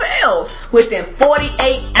never fails. Within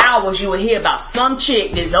 48 hours, you will hear about some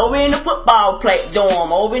chick that's over in the football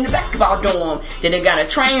dorm, over in the basketball dorm, that they got a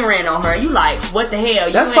train ran on her. You like, what the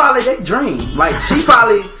hell? That's probably their dream. Like, she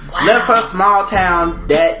probably left her small town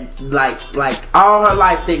that, like all her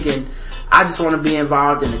life thinking, I just want to be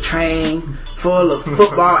involved in a train full of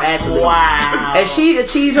football athletes. Wow. And she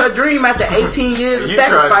achieved her dream after 18 years of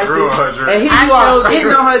sacrificing. And here you are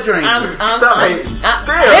shitting on her dream. Stop hating.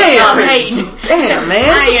 I'm hating. Damn, man.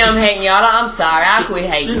 I am hating, y'all. I'm sorry. I quit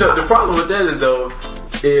hating. You know, the problem with that is, though,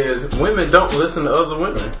 is women don't listen to other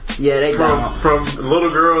women. Yeah, they don't. From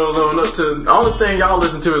little girls on up to... The only thing y'all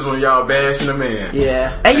listen to is when y'all bashing a man.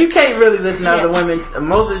 Yeah. And you can't really listen to other women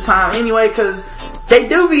most of the time anyway, because... they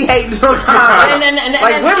do be hating sometimes. and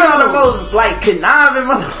like, women are the most, like, conniving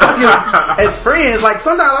motherfuckers as friends. Like,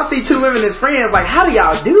 sometimes I see 2 women as friends. Like, how do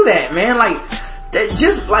y'all do that, man? Like,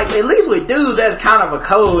 just, like, at least with dudes, that's kind of a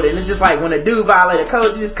code. And it's just like, when a dude violates a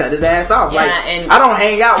code, you just cut his ass off. Yeah, like, I don't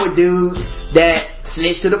hang out with dudes that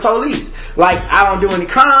snitch to the police. Like, I don't do any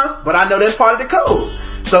crimes, but I know that's part of the code.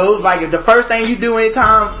 So, like, if the first thing you do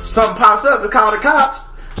anytime something pops up is call the cops,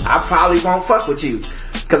 I probably won't fuck with you.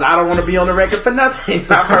 Because I don't want to be on the record for nothing.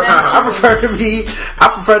 I prefer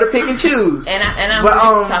to pick and choose. And I'm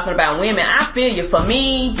just talking about women. I feel you. For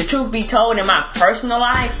me, the truth be told, in my personal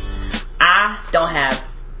life, I don't have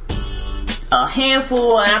a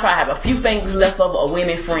handful, and I probably have a few fingers left of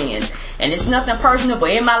women friends. And it's nothing personal,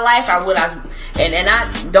 but in my life, I realize, and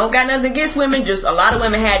I don't got nothing against women, just a lot of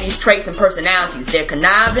women have these traits and personalities. They're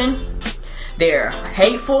conniving, they're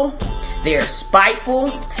hateful, they're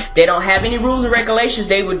spiteful, they don't have any rules and regulations.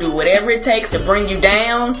 They would do whatever it takes to bring you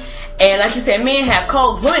down. And like you said, men have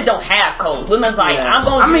codes. Women don't have codes. Women's like, I'm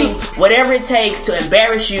going to do whatever it takes to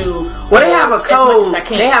embarrass you. Well, they have a code. As much as I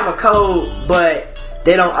can. They have a code, but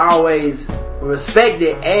they don't always respect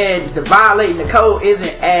it. And the violating the code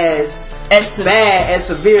isn't as bad, as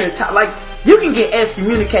severe. Like, you can get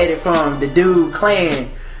excommunicated from the dude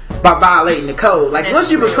clan by violating the code. Like,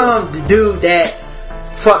 once you become the dude that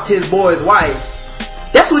fucked his boy's wife,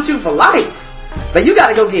 that's with you for life. Like, you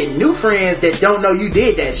gotta go get new friends that don't know you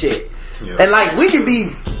did that shit. Yeah. And like, we can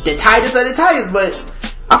be the tightest of the tightest, but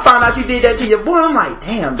I found out you did that to your boy. I'm like,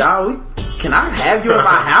 damn, dog, can I have you in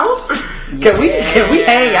my house? Can we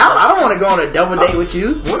hang out? I don't want to go on a double date with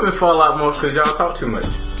you. Women fall out more because y'all talk too much.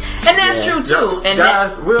 And that's true too. And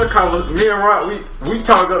guys, me and Rod, we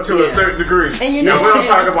talk up to a certain degree. And you know, we don't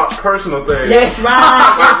talk about personal things. Yes,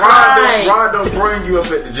 right. Rod don't bring you up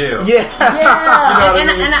at the gym. Yeah. You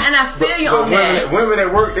know and I feel you on that. Women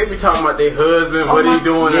at work, they be talking about their husband, what he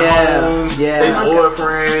doing at home, their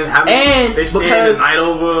boyfriends, how many they staying the night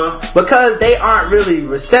over. Because they aren't really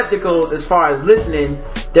receptacles as far as listening.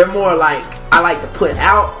 They're more like, I like to put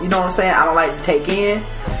out, you know what I'm saying? I don't like to take in.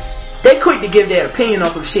 They quick to give their opinion on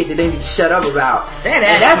some shit that they need to shut up about. And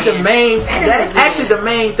that's the main, that's actually the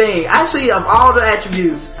main thing. Actually, of all the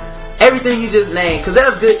attributes, everything you just named, because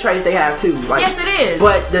there's good traits they have too. Like, yes, it is.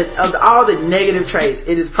 But of all the negative traits,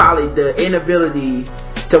 it is probably the inability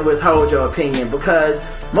to withhold your opinion. Because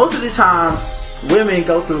most of the time, women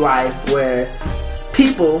go through life where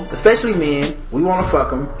people, especially men, we want to fuck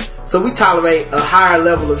them. So we tolerate a higher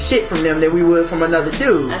level of shit from them than we would from another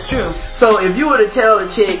dude. That's true. So if you were to tell a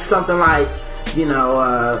chick something like,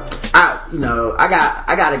 I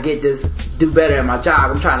gotta get this, do better at my job,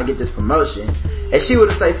 I'm trying to get this promotion, and she were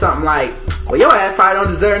to say something like, well, your ass probably don't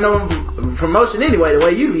deserve no promotion anyway, the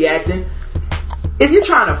way you be acting. If you're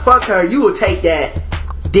trying to fuck her, you will take that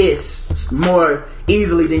diss more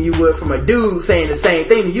easily than you would from a dude saying the same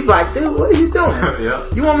thing. And you like, dude, what are you doing? Yeah.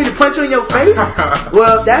 You want me to punch you in your face?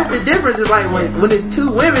 Well, that's the difference. It's like when it's two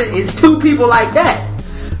women, it's two people like that.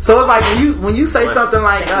 So it's like when you say something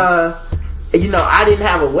like, I didn't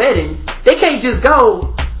have a wedding, they can't just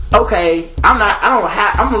go, okay, I'm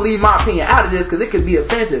gonna leave my opinion out of this because it could be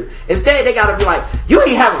offensive. Instead, they gotta be like, you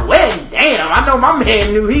ain't have a wedding? Damn, I know my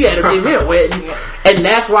man knew he had to give me a wedding. And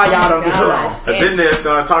that's why y'all don't get along. And then they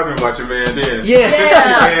start talking about your man then.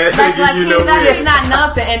 Yeah. Like he's not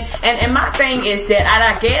nothing. And my thing is that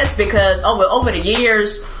I guess because over the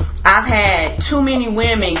years, I've had too many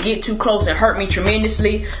women get too close and hurt me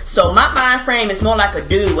tremendously. So my mind frame is more like a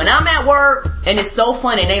dude. When I'm at work and it's so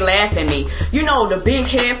funny and they laugh at me, the big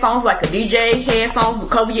headphones like a DJ headphones will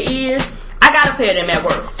cover your ears. I got a pair of them at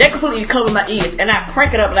work. They completely cover my ears and I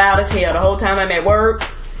crank it up loud as hell the whole time I'm at work.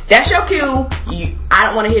 That's your cue. I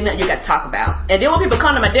don't want to hear nothing you got to talk about. And then when people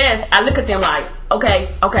come to my desk, I look at them like, okay,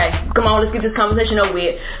 come on, let's get this conversation over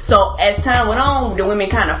with. So as time went on, the women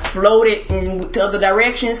kind of floated to other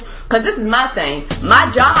directions. Because this is my thing. My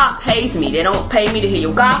job pays me. They don't pay me to hear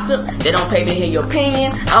your gossip. They don't pay me to hear your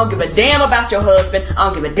opinion. I don't give a damn about your husband. I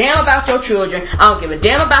don't give a damn about your children. I don't give a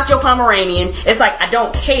damn about your Pomeranian. It's like I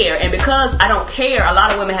don't care. And because I don't care, a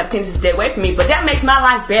lot of women have tendencies to stay away from me. But that makes my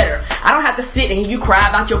life better. I don't have to sit and hear you cry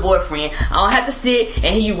about your boyfriend. I don't have to sit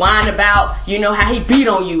and hear you whine about, how he beat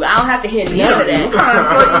on you. I don't have to hear none of that. What kind of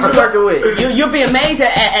employees you working with? You'll be amazed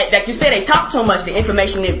at like you said, they talk so much, the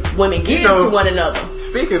information that women give to one another.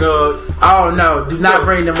 Speaking of, oh no, do not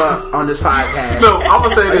bring them up on this podcast. No, I'm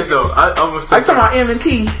gonna say this though. I'm talking about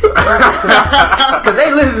M&T because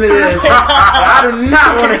they listen to this. I do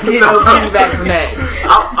not want to get no feedback from that.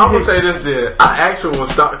 I'm gonna say this. Then I actually will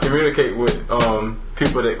stop communicating with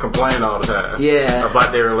people that complain all the time. Yeah.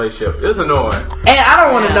 About their relationship. It's annoying. And I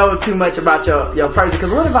don't want to know too much about your person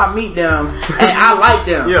because what if I meet them and I like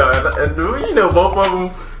them? Yeah, and both of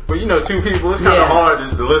them. But two people, it's kind of hard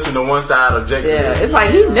to listen to one side objectively. Yeah, it's like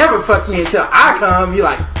he never fucks me until I come. You're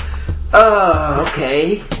like,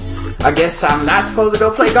 okay. I guess I'm not supposed to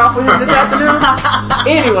go play golf with him this afternoon.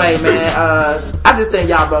 Anyway, man, I just think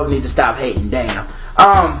y'all both need to stop hating. Damn.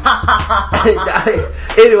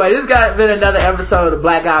 Anyway, this has been another episode of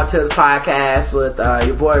Black Guy Tips Podcast with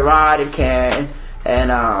your boy Rod and Karen. And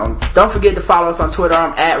don't forget to follow us on Twitter.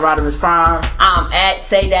 I'm at Rodimus Prime. I'm at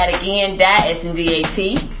Say That Again,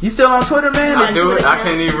 SNDAT. You still on Twitter, man? I do it. I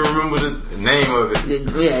can't even remember the name of it.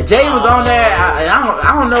 Yeah, Jay was on there.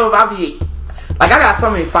 I don't know if I be... Like, I got so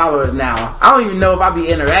many followers now. I don't even know if I be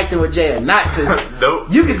interacting with Jay or not. Because nope.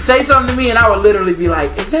 You could say something to me and I would literally be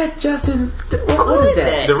like, is that Justin? What is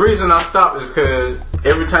that? The reason I stopped is because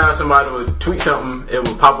every time somebody would tweet something, it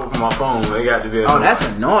would pop up on my phone. It got to be annoying. Oh, that's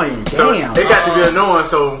annoying. So damn. It got to be annoying.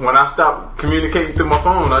 So when I stopped communicating through my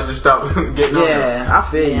phone, I just stopped getting on there. Yeah, I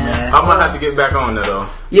feel you, man. I might have to get back on there, though.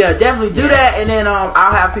 Yeah, definitely do that, and then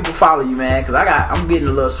I'll have people follow you, man, because I'm getting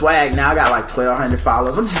a little swag now. I got like 1,200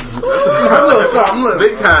 followers. I'm just a little something. Look.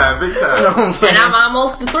 Big time. You know what I'm saying? And I'm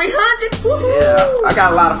almost to 300. Woo-hoo. Yeah, I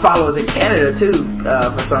got a lot of followers in Canada too,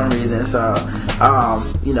 for some reason. So,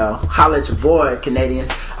 holla at your boy, Canadians.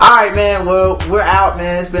 All right, man. Well, we're out,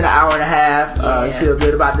 man. It's been an hour and a half. You feel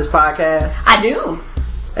good about this podcast? I do.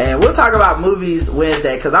 And we'll talk about movies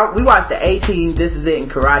Wednesday because we watched the A-Team, This Is It, and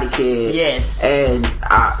Karate Kid. Yes. And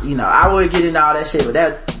I would get into all that shit, but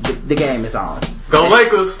the game is on. Go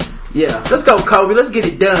Lakers. Yeah, let's go, Kobe. Let's get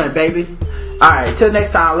it done, baby. All right, till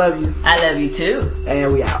next time. I love you. I love you too.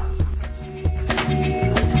 And we out.